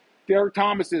the Derek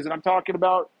Thomases, and I'm talking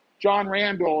about John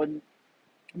Randall. And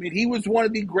I mean, he was one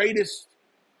of the greatest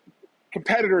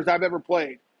competitors I've ever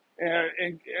played.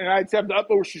 And I'd have the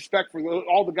utmost respect for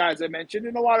all the guys I mentioned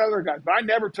and a lot of other guys. But I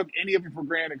never took any of them for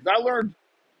granted because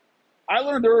I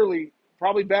learned early,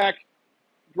 probably back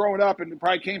growing up, and it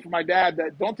probably came from my dad,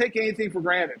 that don't take anything for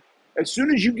granted. As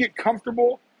soon as you get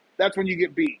comfortable, that's when you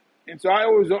get beat. And so I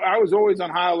was always on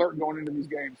high alert going into these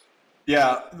games.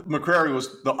 Yeah, McCrary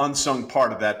was the unsung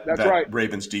part of that right.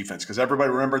 Ravens defense because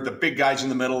everybody remembered the big guys in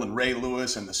the middle and Ray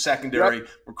Lewis and the secondary. Yep.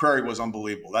 McCrary was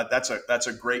unbelievable. That's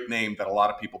a great name that a lot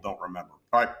of people don't remember.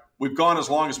 All right, we've gone as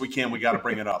long as we can. We got to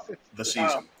bring it up. The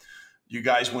season, you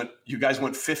guys went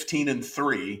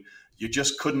 15-3. You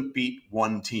just couldn't beat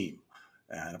one team.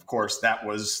 And, of course, that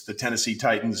was the Tennessee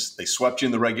Titans. They swept you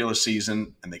in the regular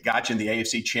season, and they got you in the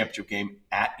AFC Championship game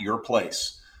at your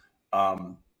place.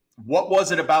 What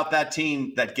was it about that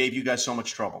team that gave you guys so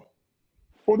much trouble?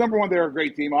 Well, number one, they're a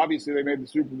great team. Obviously, they made the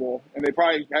Super Bowl, and they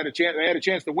probably had a chance. They had a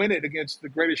chance to win it against the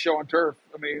greatest show on turf.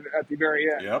 I mean, at the very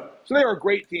end. Yep. So they were a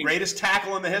great team. Greatest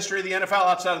tackle in the history of the NFL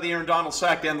outside of the Aaron Donald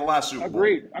sack and the last Super Bowl.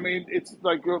 Agreed. I mean, it's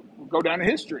like go down to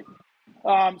history.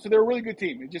 So they're a really good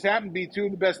team. It just happened to be two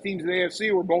of the best teams in the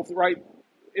AFC were both right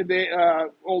in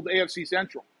the old AFC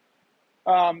Central.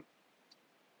 I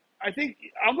think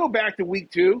I'll go back to week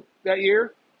 2 that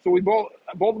year. So we both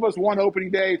of us won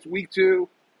opening day. It's week 2.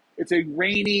 It's a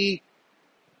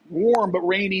warm but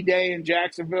rainy day in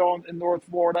Jacksonville in North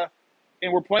Florida.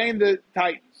 And we're playing the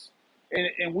Titans.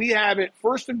 And we have it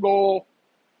first and goal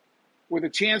with a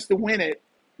chance to win it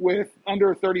with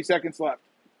under 30 seconds left.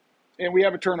 And we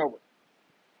have a turnover.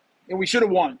 And we should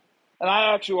have won. And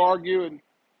I actually argue, and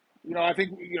I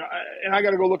think, and I got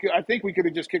to go look at. I think we could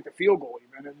have just kicked a field goal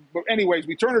even. But anyways,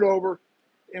 we turn it over,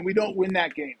 and we don't win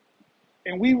that game.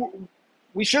 And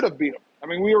we should have beat them. I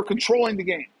mean, we were controlling the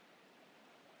game.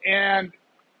 And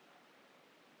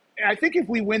I think if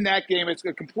we win that game, it's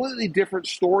a completely different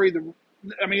story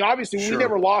I mean, obviously, Sure. we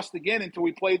never lost again until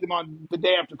we played them on the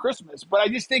day after Christmas. But I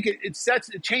just think it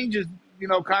changes,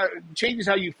 changes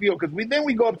how you feel. Because then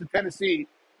we go up to Tennessee,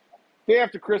 day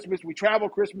after Christmas. We travel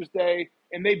Christmas Day,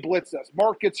 and they blitz us.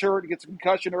 Mark gets hurt, gets a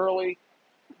concussion early.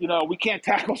 We can't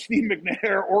tackle Steve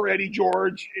McNair or Eddie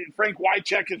George. And Frank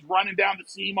Wycheck is running down the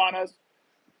seam on us.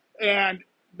 And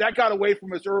that got away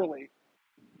from us early.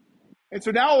 And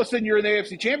so now all of a sudden you're in the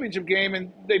AFC Championship game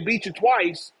and they beat you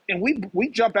twice, and we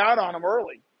jump out on them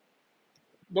early.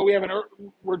 But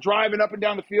we're driving up and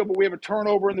down the field, but we have a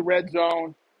turnover in the red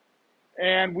zone.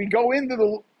 And we go into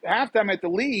the halftime at the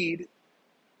lead,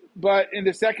 but in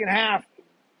the second half,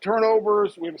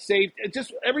 turnovers, we have a safety. It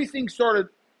just everything started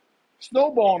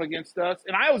snowballing against us.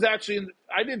 And I was actually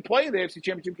I didn't play the AFC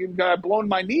Championship game because I had blown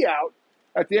my knee out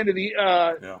at the end of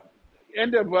the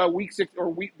end of week 6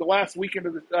 or the last weekend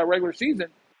of the regular season.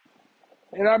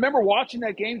 And I remember watching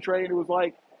that game, Trey, and it was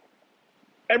like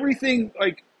everything,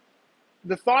 like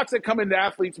the thoughts that come into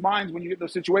athletes' minds when you get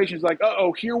those situations, like,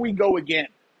 uh-oh, here we go again.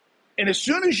 And as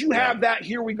soon as you have that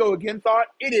here we go again thought,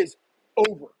 it is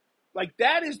over. Like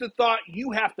that is the thought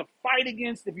you have to fight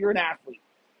against if you're an athlete.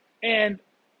 And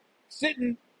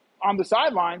sitting on the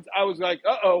sidelines, I was like,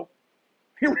 uh-oh,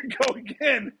 here we go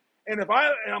again. And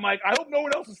I'm like, I hope no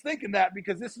one else is thinking that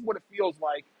because this is what it feels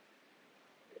like.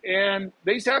 And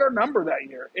they just had our number that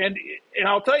year. And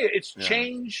I'll tell you, it's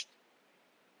changed.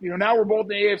 Now we're both in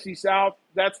the AFC South.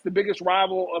 That's the biggest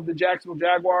rival of the Jacksonville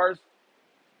Jaguars.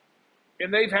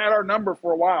 And they've had our number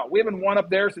for a while. We haven't won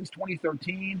up there since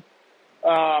 2013.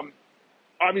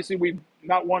 Obviously, we've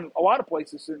not won a lot of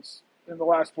places since in the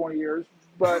last 20 years.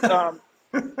 But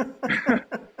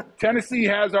Tennessee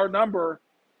has our number.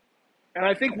 And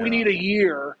I think we need a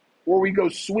year where we go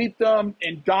sweep them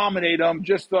and dominate them,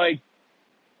 just like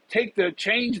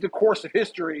change the course of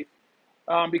history.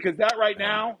 Because that right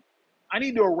now, I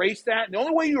need to erase that. And the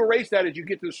only way you erase that is you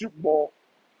get to the Super Bowl.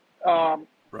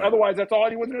 Otherwise, that's all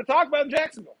anyone's going to talk about in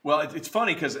Jacksonville. Well, it's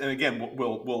funny because, and again,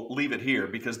 we'll leave it here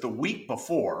because the week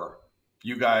before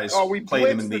you guys played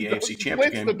them in the AFC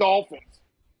Championship game. The Dolphins.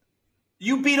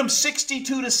 You beat them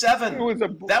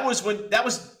 62-7. That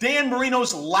was Dan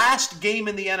Marino's last game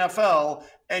in the NFL,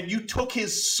 and you took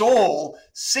his soul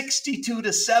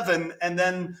 62-7, and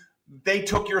then they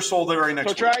took your soul the very next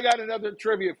week. So, Trey, I got another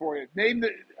trivia for you. And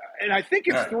I think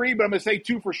it's 3, but I'm going to say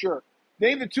 2 for sure.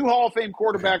 Name the 2 Hall of Fame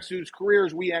quarterbacks whose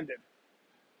careers we ended.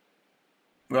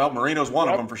 Well, Marino's one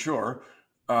of them for sure.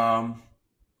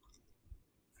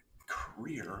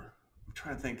 Career. I'm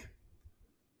trying to think.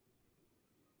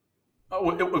 Oh,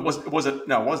 was it?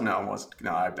 No, it wasn't. No, it was.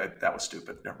 No, that was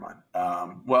stupid. Never mind.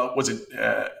 Well, was it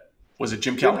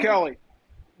Jim Kelly? Jim Kelly.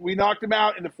 We knocked him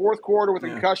out in the fourth quarter with a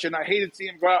concussion. I hated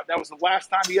seeing him go out. That was the last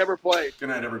time he ever played. Good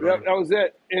night, everybody. Yep, that was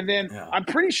it. And then I'm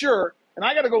pretty sure, and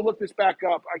I got to go look this back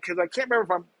up because I can't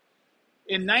remember if I'm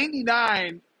in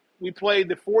 '99. We played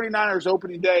the 49ers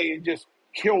opening day and just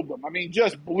killed them. I mean,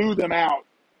 just blew them out.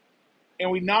 And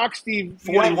we knocked Steve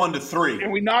 41-3.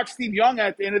 And we knocked Steve Young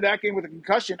at the end of that game with a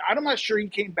concussion. I'm not sure he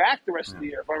came back the rest of the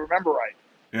year, if I remember right.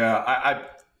 Yeah,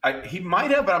 he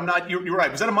might have, but I'm not. You're right.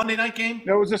 Was that a Monday night game?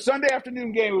 No, it was a Sunday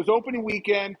afternoon game. It was opening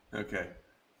weekend. Okay.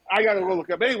 I got to go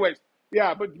look up. Anyways,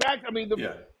 but back. I mean,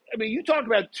 you talk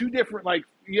about 2 different. Like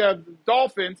you have the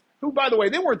Dolphins, who, by the way,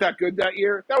 they weren't that good that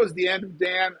year. That was the end of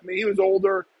Dan. I mean, he was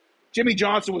older. Jimmy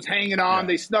Johnson was hanging on.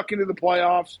 They snuck into the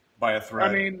playoffs by a thread.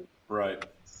 I mean, right.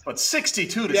 But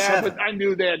 62-7. Yeah, but I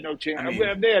knew they had no chance.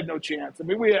 They had no chance.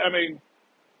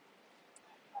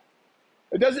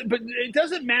 It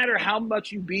doesn't matter how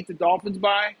much you beat the Dolphins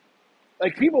by.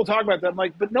 Like, people talk about that. I'm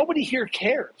like, but nobody here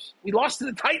cares. We lost to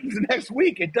the Titans the next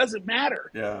week. It doesn't matter.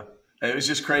 Yeah. It was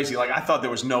just crazy. Like, I thought there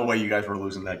was no way you guys were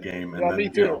losing that game. And then, me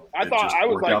too. I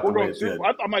was like, we're going to Super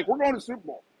Bowl. I'm like, we're going to Super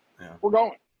Bowl. Yeah. We're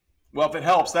going. Well, if it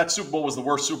helps, that Super Bowl was the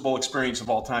worst Super Bowl experience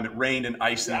of all time. It rained and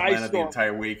iced in Atlanta the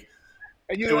entire week.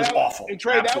 And it was awful. And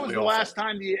Trey, that was the last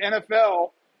time the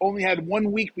NFL only had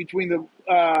 1 week between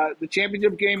the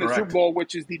championship game and the Super Bowl,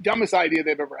 which is the dumbest idea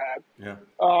they've ever had.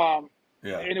 Yeah.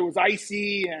 And it was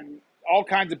icy, and all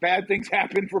kinds of bad things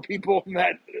happened for people in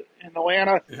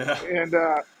Atlanta. Yeah. And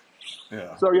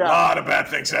so a lot of bad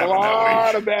things happened that week. A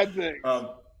lot of bad things.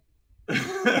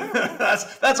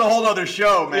 That's a whole other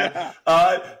show, man.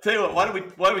 Tell you what,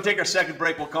 why don't we take our second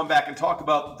break? We'll come back and talk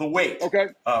about the weight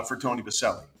for Tony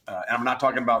Boselli. And I'm not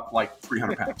talking about like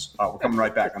 300 pounds. We're coming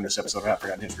right back on this episode of Half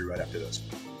Forgotten History right after this.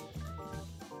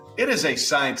 It is a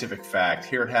scientific fact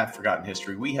here at Half Forgotten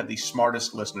History. We have the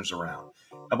smartest listeners around.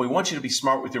 And we want you to be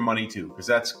smart with your money too, because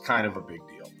that's kind of a big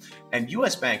deal. And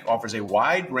U.S. Bank offers a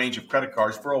wide range of credit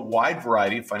cards for a wide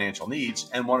variety of financial needs.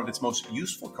 And one of its most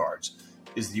useful cards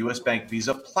is the U.S. Bank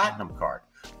Visa Platinum Card.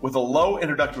 With a low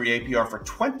introductory APR for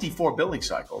 24 billing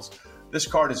cycles, this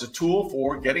card is a tool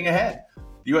for getting ahead.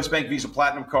 The U.S. Bank Visa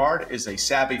Platinum Card is a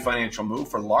savvy financial move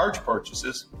for large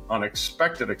purchases,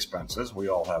 unexpected expenses, we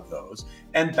all have those,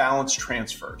 and balance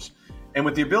transfers. And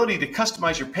with the ability to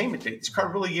customize your payment date, this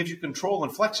card really gives you control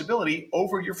and flexibility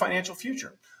over your financial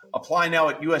future. Apply now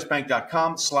at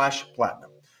usbank.com/platinum.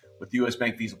 With the U.S.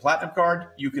 Bank Visa Platinum Card,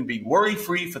 you can be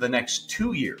worry-free for the next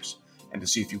 2 years. And to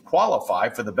see if you qualify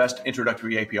for the best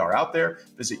introductory APR out there,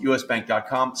 visit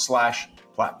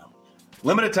usbank.com/platinum.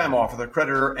 Limited time offer. The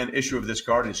creditor and issuer of this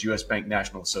card is U.S. Bank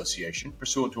National Association,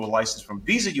 pursuant to a license from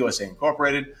Visa USA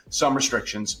Incorporated. Some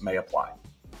restrictions may apply.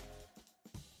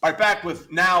 All right, back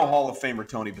with now Hall of Famer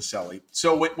Tony Boselli.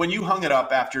 So when you hung it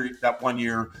up after that 1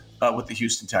 year with the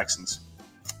Houston Texans,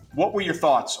 what were your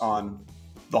thoughts on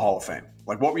the Hall of Fame?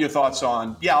 Like, what were your thoughts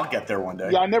on, I'll get there one day?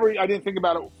 Yeah, I didn't think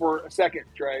about it for a second,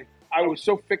 Trey. I was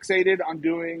so fixated on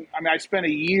I spent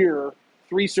a year,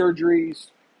 3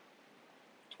 surgeries,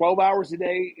 12 hours a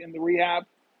day in the rehab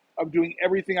of doing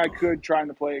everything I could trying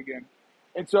to play again.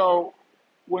 And so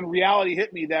when reality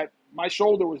hit me that my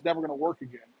shoulder was never going to work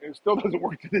again, it still doesn't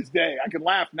work to this day. I can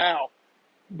laugh now,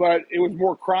 but it was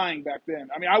more crying back then.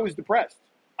 I was depressed.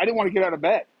 I didn't want to get out of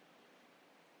bed.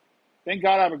 Thank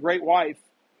God I have a great wife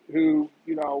who,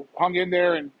 hung in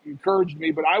there and encouraged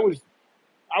me, but I was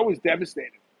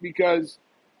devastated because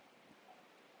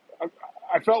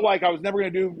I felt like I was never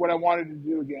going to do what I wanted to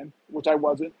do again, which I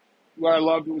wasn't. What I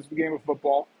loved was the game of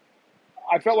football.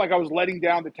 I felt like I was letting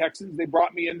down the Texans. They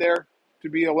brought me in there to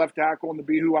be a left tackle and to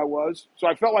be who I was. So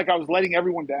I felt like I was letting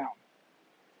everyone down.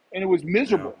 And it was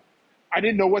miserable. Yeah. I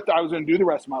didn't know what I was going to do the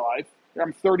rest of my life.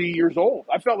 I'm 30 years old.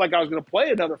 I felt like I was going to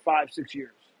play another 5-6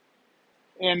 years.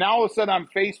 And now all of a sudden I'm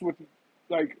faced with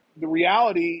the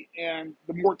reality and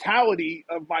the mortality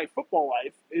of my football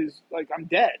life is I'm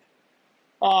dead.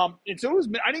 And so I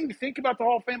didn't even think about the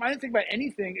Hall of Fame. I didn't think about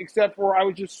anything except for I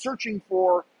was just searching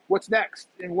for what's next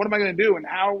and what am I going to do and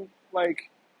how,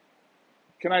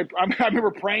 can I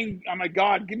remember praying, I'm like,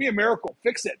 God, give me a miracle,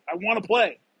 fix it. I want to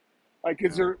play.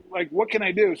 Is there, what can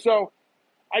I do? So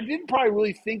I didn't probably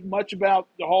really think much about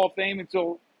the Hall of Fame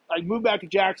until I moved back to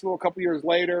Jacksonville a couple years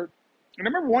later. And I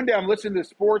remember one day I'm listening to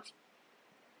sports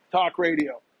talk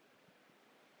radio.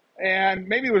 And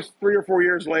maybe it was 3 or 4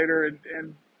 years later,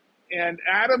 and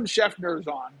Adam Schefter's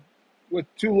on with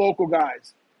 2 local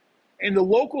guys. And the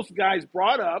local guys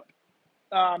brought up,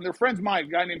 they're friends of mine, a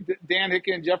guy named Dan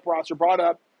Hicken and Jeff Prosser brought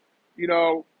up,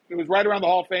 it was right around the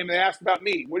Hall of Fame. They asked about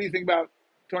me. What do you think about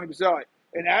Tony Boselli?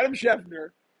 And Adam Schefter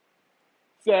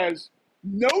says,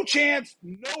 no chance,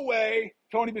 no way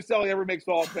Tony Boselli ever makes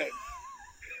the Hall of Fame.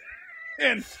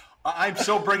 And I'm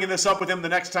so bringing this up with him the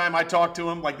next time I talk to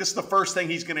him. This is the first thing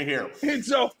he's going to hear. And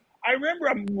so I remember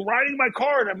I'm riding my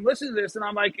car and I'm listening to this and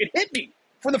I'm like, it hit me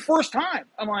for the first time.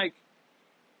 I'm like,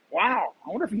 wow, I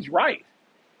wonder if he's right.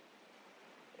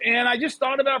 And I just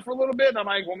thought about it for a little bit and I'm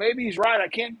like, well, maybe he's right.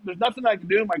 There's nothing I can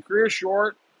do. My career's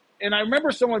short. And I remember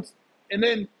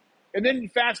and then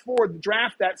fast forward the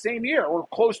draft that same year or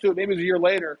close to it, maybe it was a year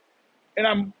later. And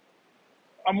I'm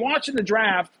watching the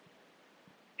draft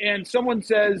and someone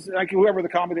says, whoever the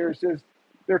commentator says,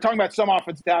 they're talking about some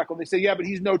offensive tackle. They say, yeah, but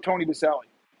he's no Tony Boselli.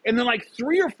 And then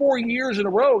 3 or 4 years in a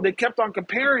row, they kept on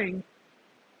comparing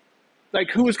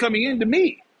who was coming in to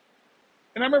me.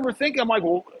 And I remember thinking, I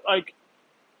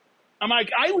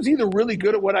was either really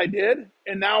good at what I did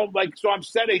and now so I'm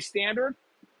set a standard.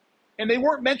 And they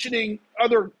weren't mentioning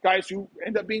other guys who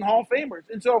end up being Hall of Famers.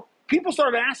 And so people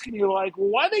started asking me well,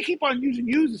 why do they keep on using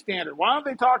you as a standard? Why aren't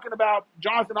they talking about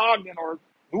Jonathan Ogden or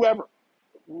whoever?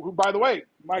 Who, by the way,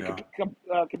 my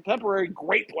contemporary,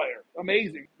 great player,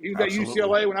 amazing. He was Absolutely. At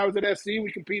UCLA when I was at SC.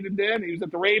 We competed then. He was at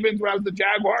the Ravens when I was at the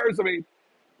Jaguars.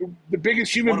 The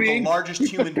biggest human being, one of the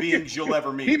largest human beings you'll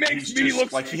ever meet. He makes me look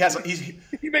small.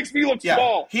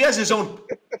 He has his own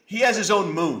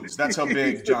moons. That's how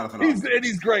big Jonathan Ogden is. And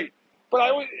he's great.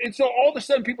 And so all of a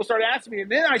sudden people started asking me,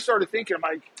 and then I started thinking, I'm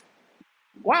like,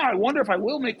 wow, I wonder if I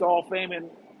will make the Hall of Fame. And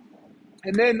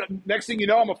then next thing you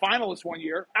know, I'm a finalist one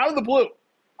year out of the blue.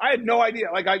 I had no idea.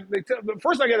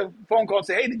 First I get a phone call and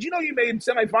say, hey, did you know you made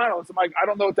semifinalists? I'm like, I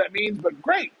don't know what that means, but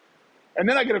great. And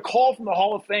then I get a call from the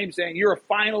Hall of Fame saying, you're a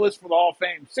finalist for the Hall of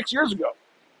Fame 6 years ago.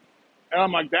 And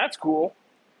I'm like, that's cool.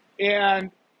 And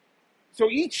so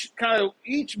each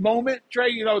moment,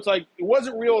 Trey, it's it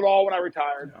wasn't real at all when I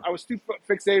retired. Yeah. I was too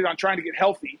fixated on trying to get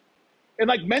healthy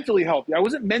and mentally healthy. I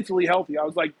wasn't mentally healthy. I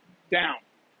was down.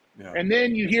 Yeah. And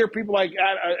then you hear people like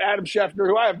Adam Schefter,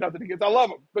 who I have nothing against. I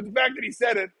love him. But the fact that he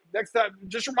said it, next time,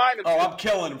 just remind him. Oh, I'm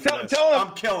killing him for this. Tell him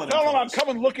I'm killing him. Tell him I'm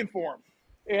coming looking for him.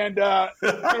 And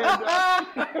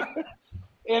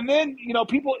and then,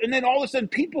 people, and then all of a sudden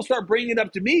people start bringing it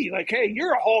up to me like, hey,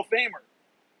 you're a Hall of Famer.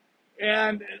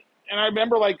 And I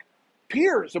remember like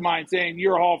peers of mine saying,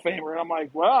 you're a Hall of Famer. And I'm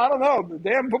like, well, I don't know. They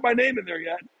haven't put my name in there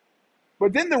yet.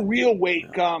 But then the real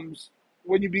weight comes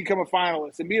when you become a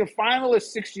finalist. And being a finalist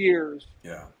 6 years,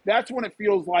 that's when it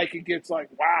feels like it gets like,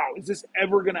 wow, is this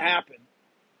ever going to happen?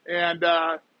 And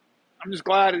I'm just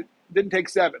glad it didn't take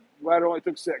 7. I'm glad it only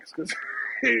took 6 because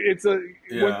it's a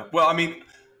well, I mean,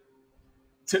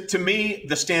 to me,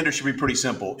 the standard should be pretty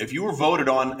simple. If you were voted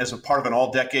on as a part of an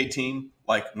all-decade team,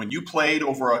 like when you played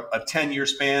over a 10-year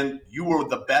span, you were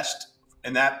the best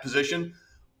in that position.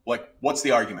 Like, what's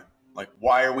the argument? Like,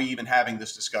 why are we even having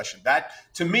this discussion? That,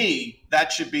 to me,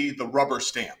 that should be the rubber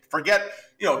stamp. Forget,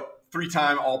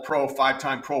 3-time All-Pro,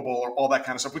 5-time Pro Bowler, all that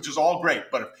kind of stuff, which is all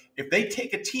great. But if they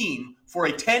take a team for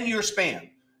a 10-year span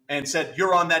and said,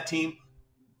 you're on that team,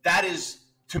 that is,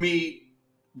 to me,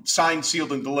 signed,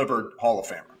 sealed, and delivered Hall of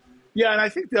Famer. Yeah, and I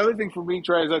think the other thing for me,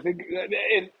 Trey, is I think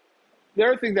and the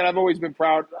other thing that I've always been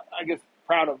proud of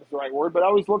is the right word, but I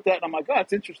always looked at it and I'm like, oh,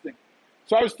 it's interesting.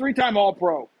 So I was 3-time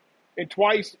All-Pro and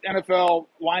twice NFL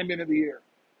Lineman of the Year.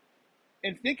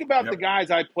 And think about the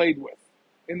guys I played with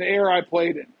in the era I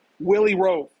played in. Willie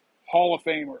Roaf, Hall of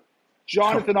Famer.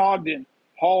 Jonathan Ogden,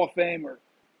 Hall of Famer.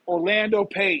 Orlando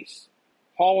Pace,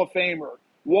 Hall of Famer.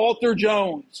 Walter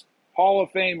Jones, Hall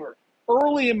of Famer.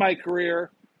 Early in my career,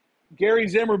 Gary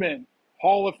Zimmerman,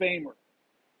 Hall of Famer.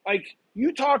 Like,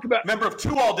 you talk about... Member of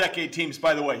 2 all-decade teams,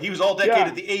 by the way. He was all-decade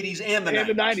at the 80s and the 90s. And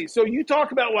the 90s. So you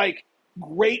talk about, like,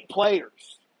 great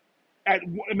players. That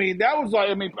was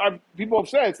like, people have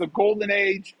said it's the golden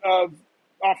age of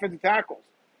offensive tackles.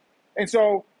 And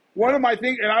so one of my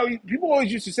things, people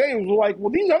always used to say, it was like,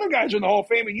 well, these other guys are in the Hall of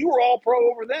Fame and you were all pro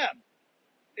over them.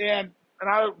 And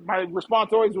my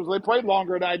response always was, they played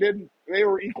longer than I did. They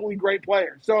were equally great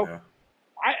players. So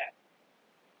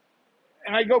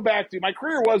I go back to, my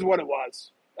career was what it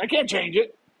was. I can't change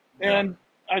it. And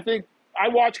I think I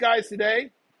watch guys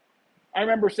today. I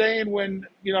remember saying when,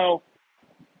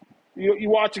 you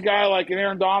watch a guy like an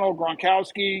Aaron Donald,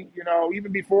 Gronkowski,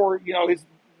 even before, his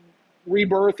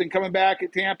rebirth and coming back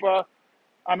at Tampa.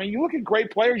 I mean, you look at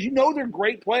great players, they're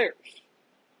great players.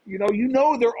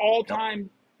 They're all-time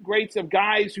greats of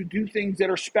guys who do things that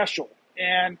are special,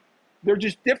 and they're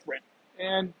just different.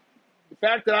 And the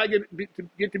fact that I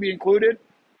get to be included,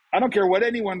 I don't care what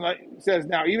anyone says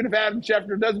now. Even if Adam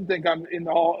Schefter doesn't think I'm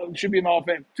should be in the Hall of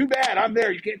Fame. Too bad, I'm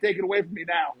there. You can't take it away from me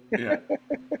now. Yeah,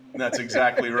 that's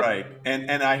exactly right.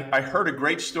 And I heard a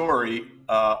great story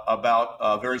about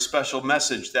a very special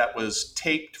message that was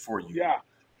taped for you. Yeah.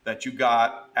 That you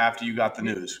got after you got the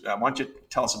news. Why don't you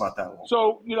tell us about that a little?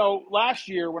 So, last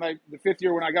year, the 5th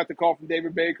year when I got the call from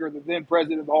David Baker, the then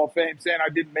president of the Hall of Fame, saying I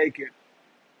didn't make it.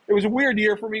 It was a weird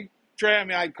year for me, Trey. I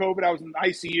mean, I had COVID. I was in the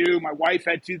ICU. My wife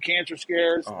had 2 cancer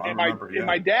scares. And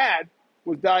my dad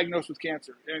was diagnosed with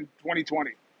cancer in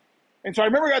 2020. And so I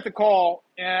remember I got the call,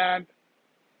 and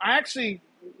I actually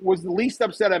was the least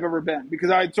upset I've ever been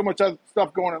because I had so much other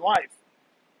stuff going in life.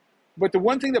 But the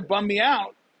one thing that bummed me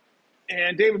out,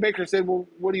 and David Baker said, well,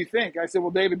 what do you think? I said,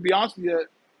 well, David, to be honest with you,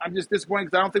 I'm just disappointed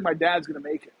because I don't think my dad's going to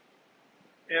make it.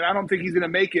 And I don't think he's going to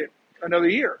make it another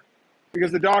year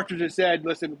because the doctors have said,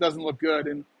 listen, it doesn't look good.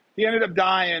 And he ended up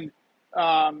dying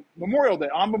on Memorial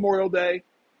Day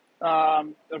of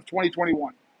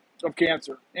 2021 of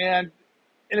cancer. And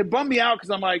it bummed me out because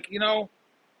I'm like,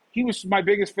 he was my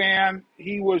biggest fan.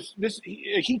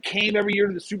 He came every year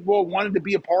to the Super Bowl, wanted to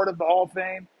be a part of the Hall of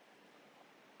Fame.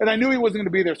 And I knew he wasn't going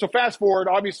to be there. So fast forward,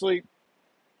 obviously,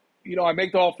 I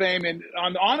make the Hall of Fame. And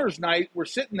on the honors night, we're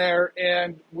sitting there,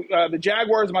 and the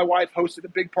Jaguars and my wife hosted a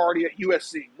big party at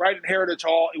USC, right at Heritage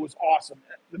Hall. It was awesome.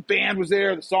 The band was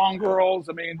there, the song girls,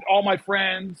 all my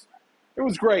friends. It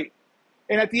was great.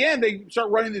 And at the end, they start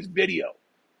running this video.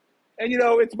 And,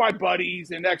 it's my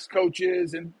buddies and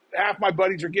ex-coaches, and half my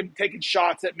buddies are taking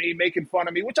shots at me, making fun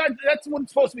of me, that's what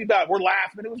it's supposed to be about. We're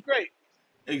laughing. It was great.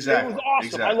 Exactly. It was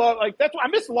awesome. Exactly. That's why I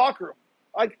miss the locker room.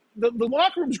 Like the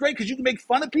locker room is great because you can make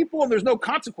fun of people and there's no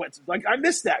consequences. Like I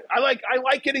miss that. I like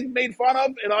getting made fun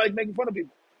of and I like making fun of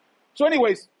people. So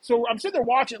anyways, I'm sitting there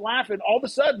watching, laughing. All of a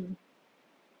sudden,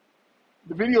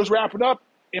 the video's wrapping up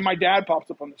and my dad pops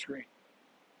up on the screen.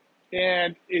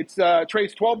 And it's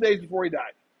Trace 12 days before he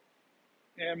died.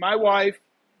 And my wife,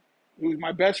 who's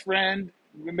my best friend,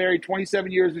 we've been married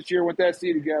 27 years this year, went to SC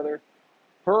together.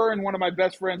 Her and one of my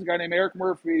best friends, a guy named Eric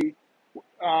Murphy,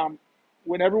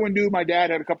 when everyone knew my dad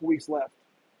had a couple weeks left,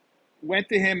 went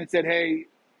to him and said, hey,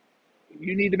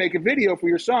 you need to make a video for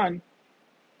your son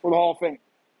for the Hall of Fame.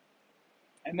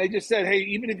 And they just said, hey,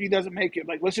 even if he doesn't make it,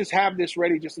 like, let's just have this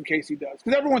ready just in case he does.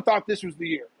 Because everyone thought this was the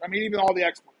year. I mean, even all the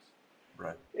experts.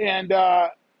 Right. And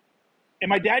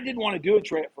my dad didn't want to do it,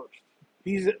 Trey, at first.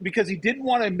 Because he didn't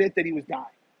want to admit that he was dying.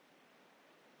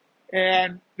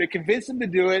 And they convinced him to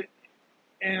do it.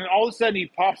 And all of a sudden he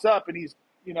pops up and he's,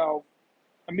 he's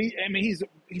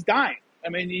dying. I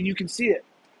mean, and you can see it.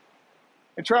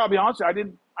 And Trey, I'll be honest with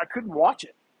you, I couldn't watch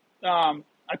it.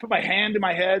 I put my hand to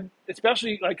my head,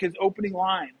 especially like his opening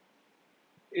line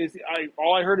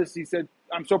all I heard is he said,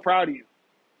 "I'm so proud of you."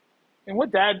 And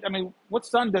what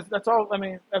son does, that's all,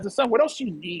 as a son, what else do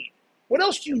you need? What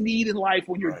else do you need in life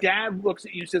when your dad looks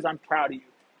at you and says, "I'm proud of you"?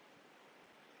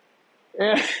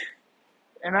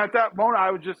 And at that moment,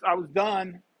 I was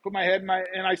done, put my head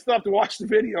and I still have to watch the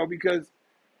video because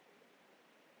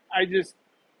I just,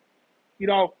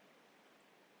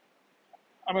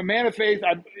 I'm a man of faith,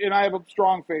 and I have a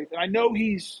strong faith. And I know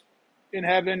he's in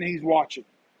heaven, he's watching.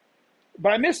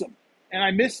 But I miss him. And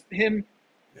I miss him.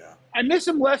 Yeah. I miss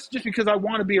him less just because I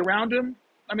want to be around him.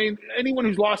 I mean, anyone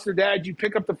who's lost their dad, you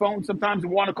pick up the phone sometimes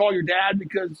and want to call your dad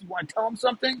because you want to tell him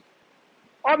something.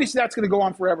 Obviously, that's going to go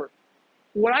on forever.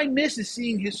 What I miss is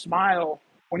seeing his smile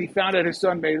when he found out his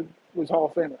son was Hall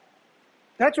of Famer.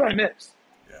 That's what I miss.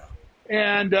 Yeah.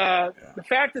 And the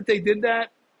fact that they did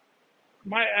that,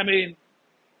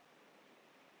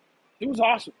 it was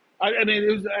awesome.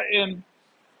 It was, and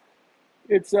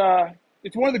it's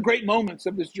one of the great moments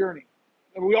of this journey.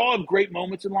 We all have great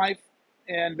moments in life,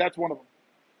 and that's one of them.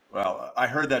 Well, I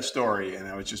heard that story, and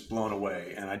I was just blown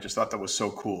away, and I just thought that was so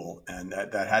cool, and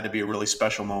that had to be a really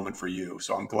special moment for you.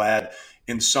 So I'm glad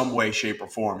in some way, shape, or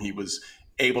form he was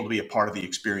able to be a part of the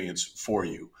experience for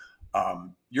you.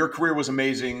 Your career was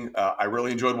amazing. I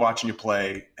really enjoyed watching you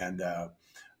play, and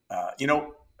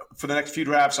for the next few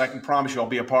drafts, I can promise you I'll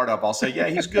be a part of. I'll say, yeah,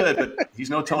 he's good, but he's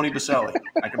no Tony Boselli.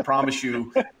 I can promise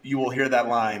you will hear that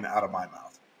line out of my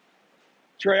mouth.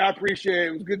 Trey, I appreciate it.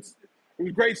 It was good. It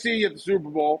was great seeing you at the Super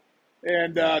Bowl,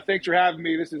 and thanks for having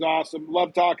me. This is awesome.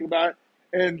 Love talking about it.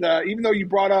 And even though you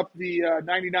brought up the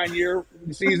 99-year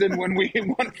season when we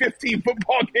won 15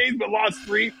 football games but lost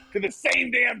 3 to the same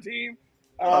damn team,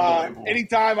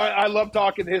 anytime I love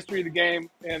talking the history of the game,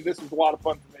 and this was a lot of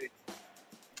fun for me.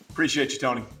 Appreciate you,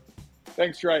 Tony.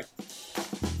 Thanks, Trey.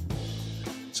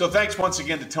 So thanks once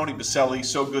again to Tony Boselli.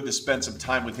 So good to spend some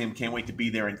time with him. Can't wait to be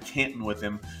there in Canton with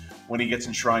him when he gets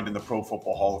enshrined in the Pro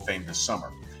Football Hall of Fame this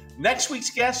summer. Next week's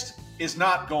guest is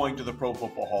not going to the Pro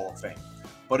Football Hall of Fame,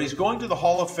 but he's going to the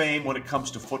Hall of Fame when it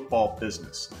comes to football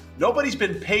business. Nobody's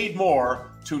been paid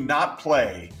more to not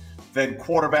play than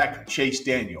quarterback Chase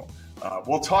Daniel.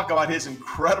 We'll talk about his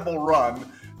incredible run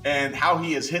and how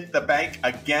he has hit the bank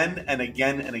again and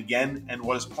again and again, and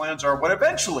what his plans are when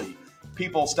eventually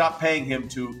people stop paying him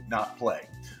to not play.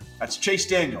 That's Chase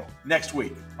Daniel next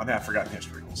week on That Forgotten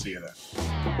History. We'll see you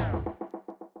then.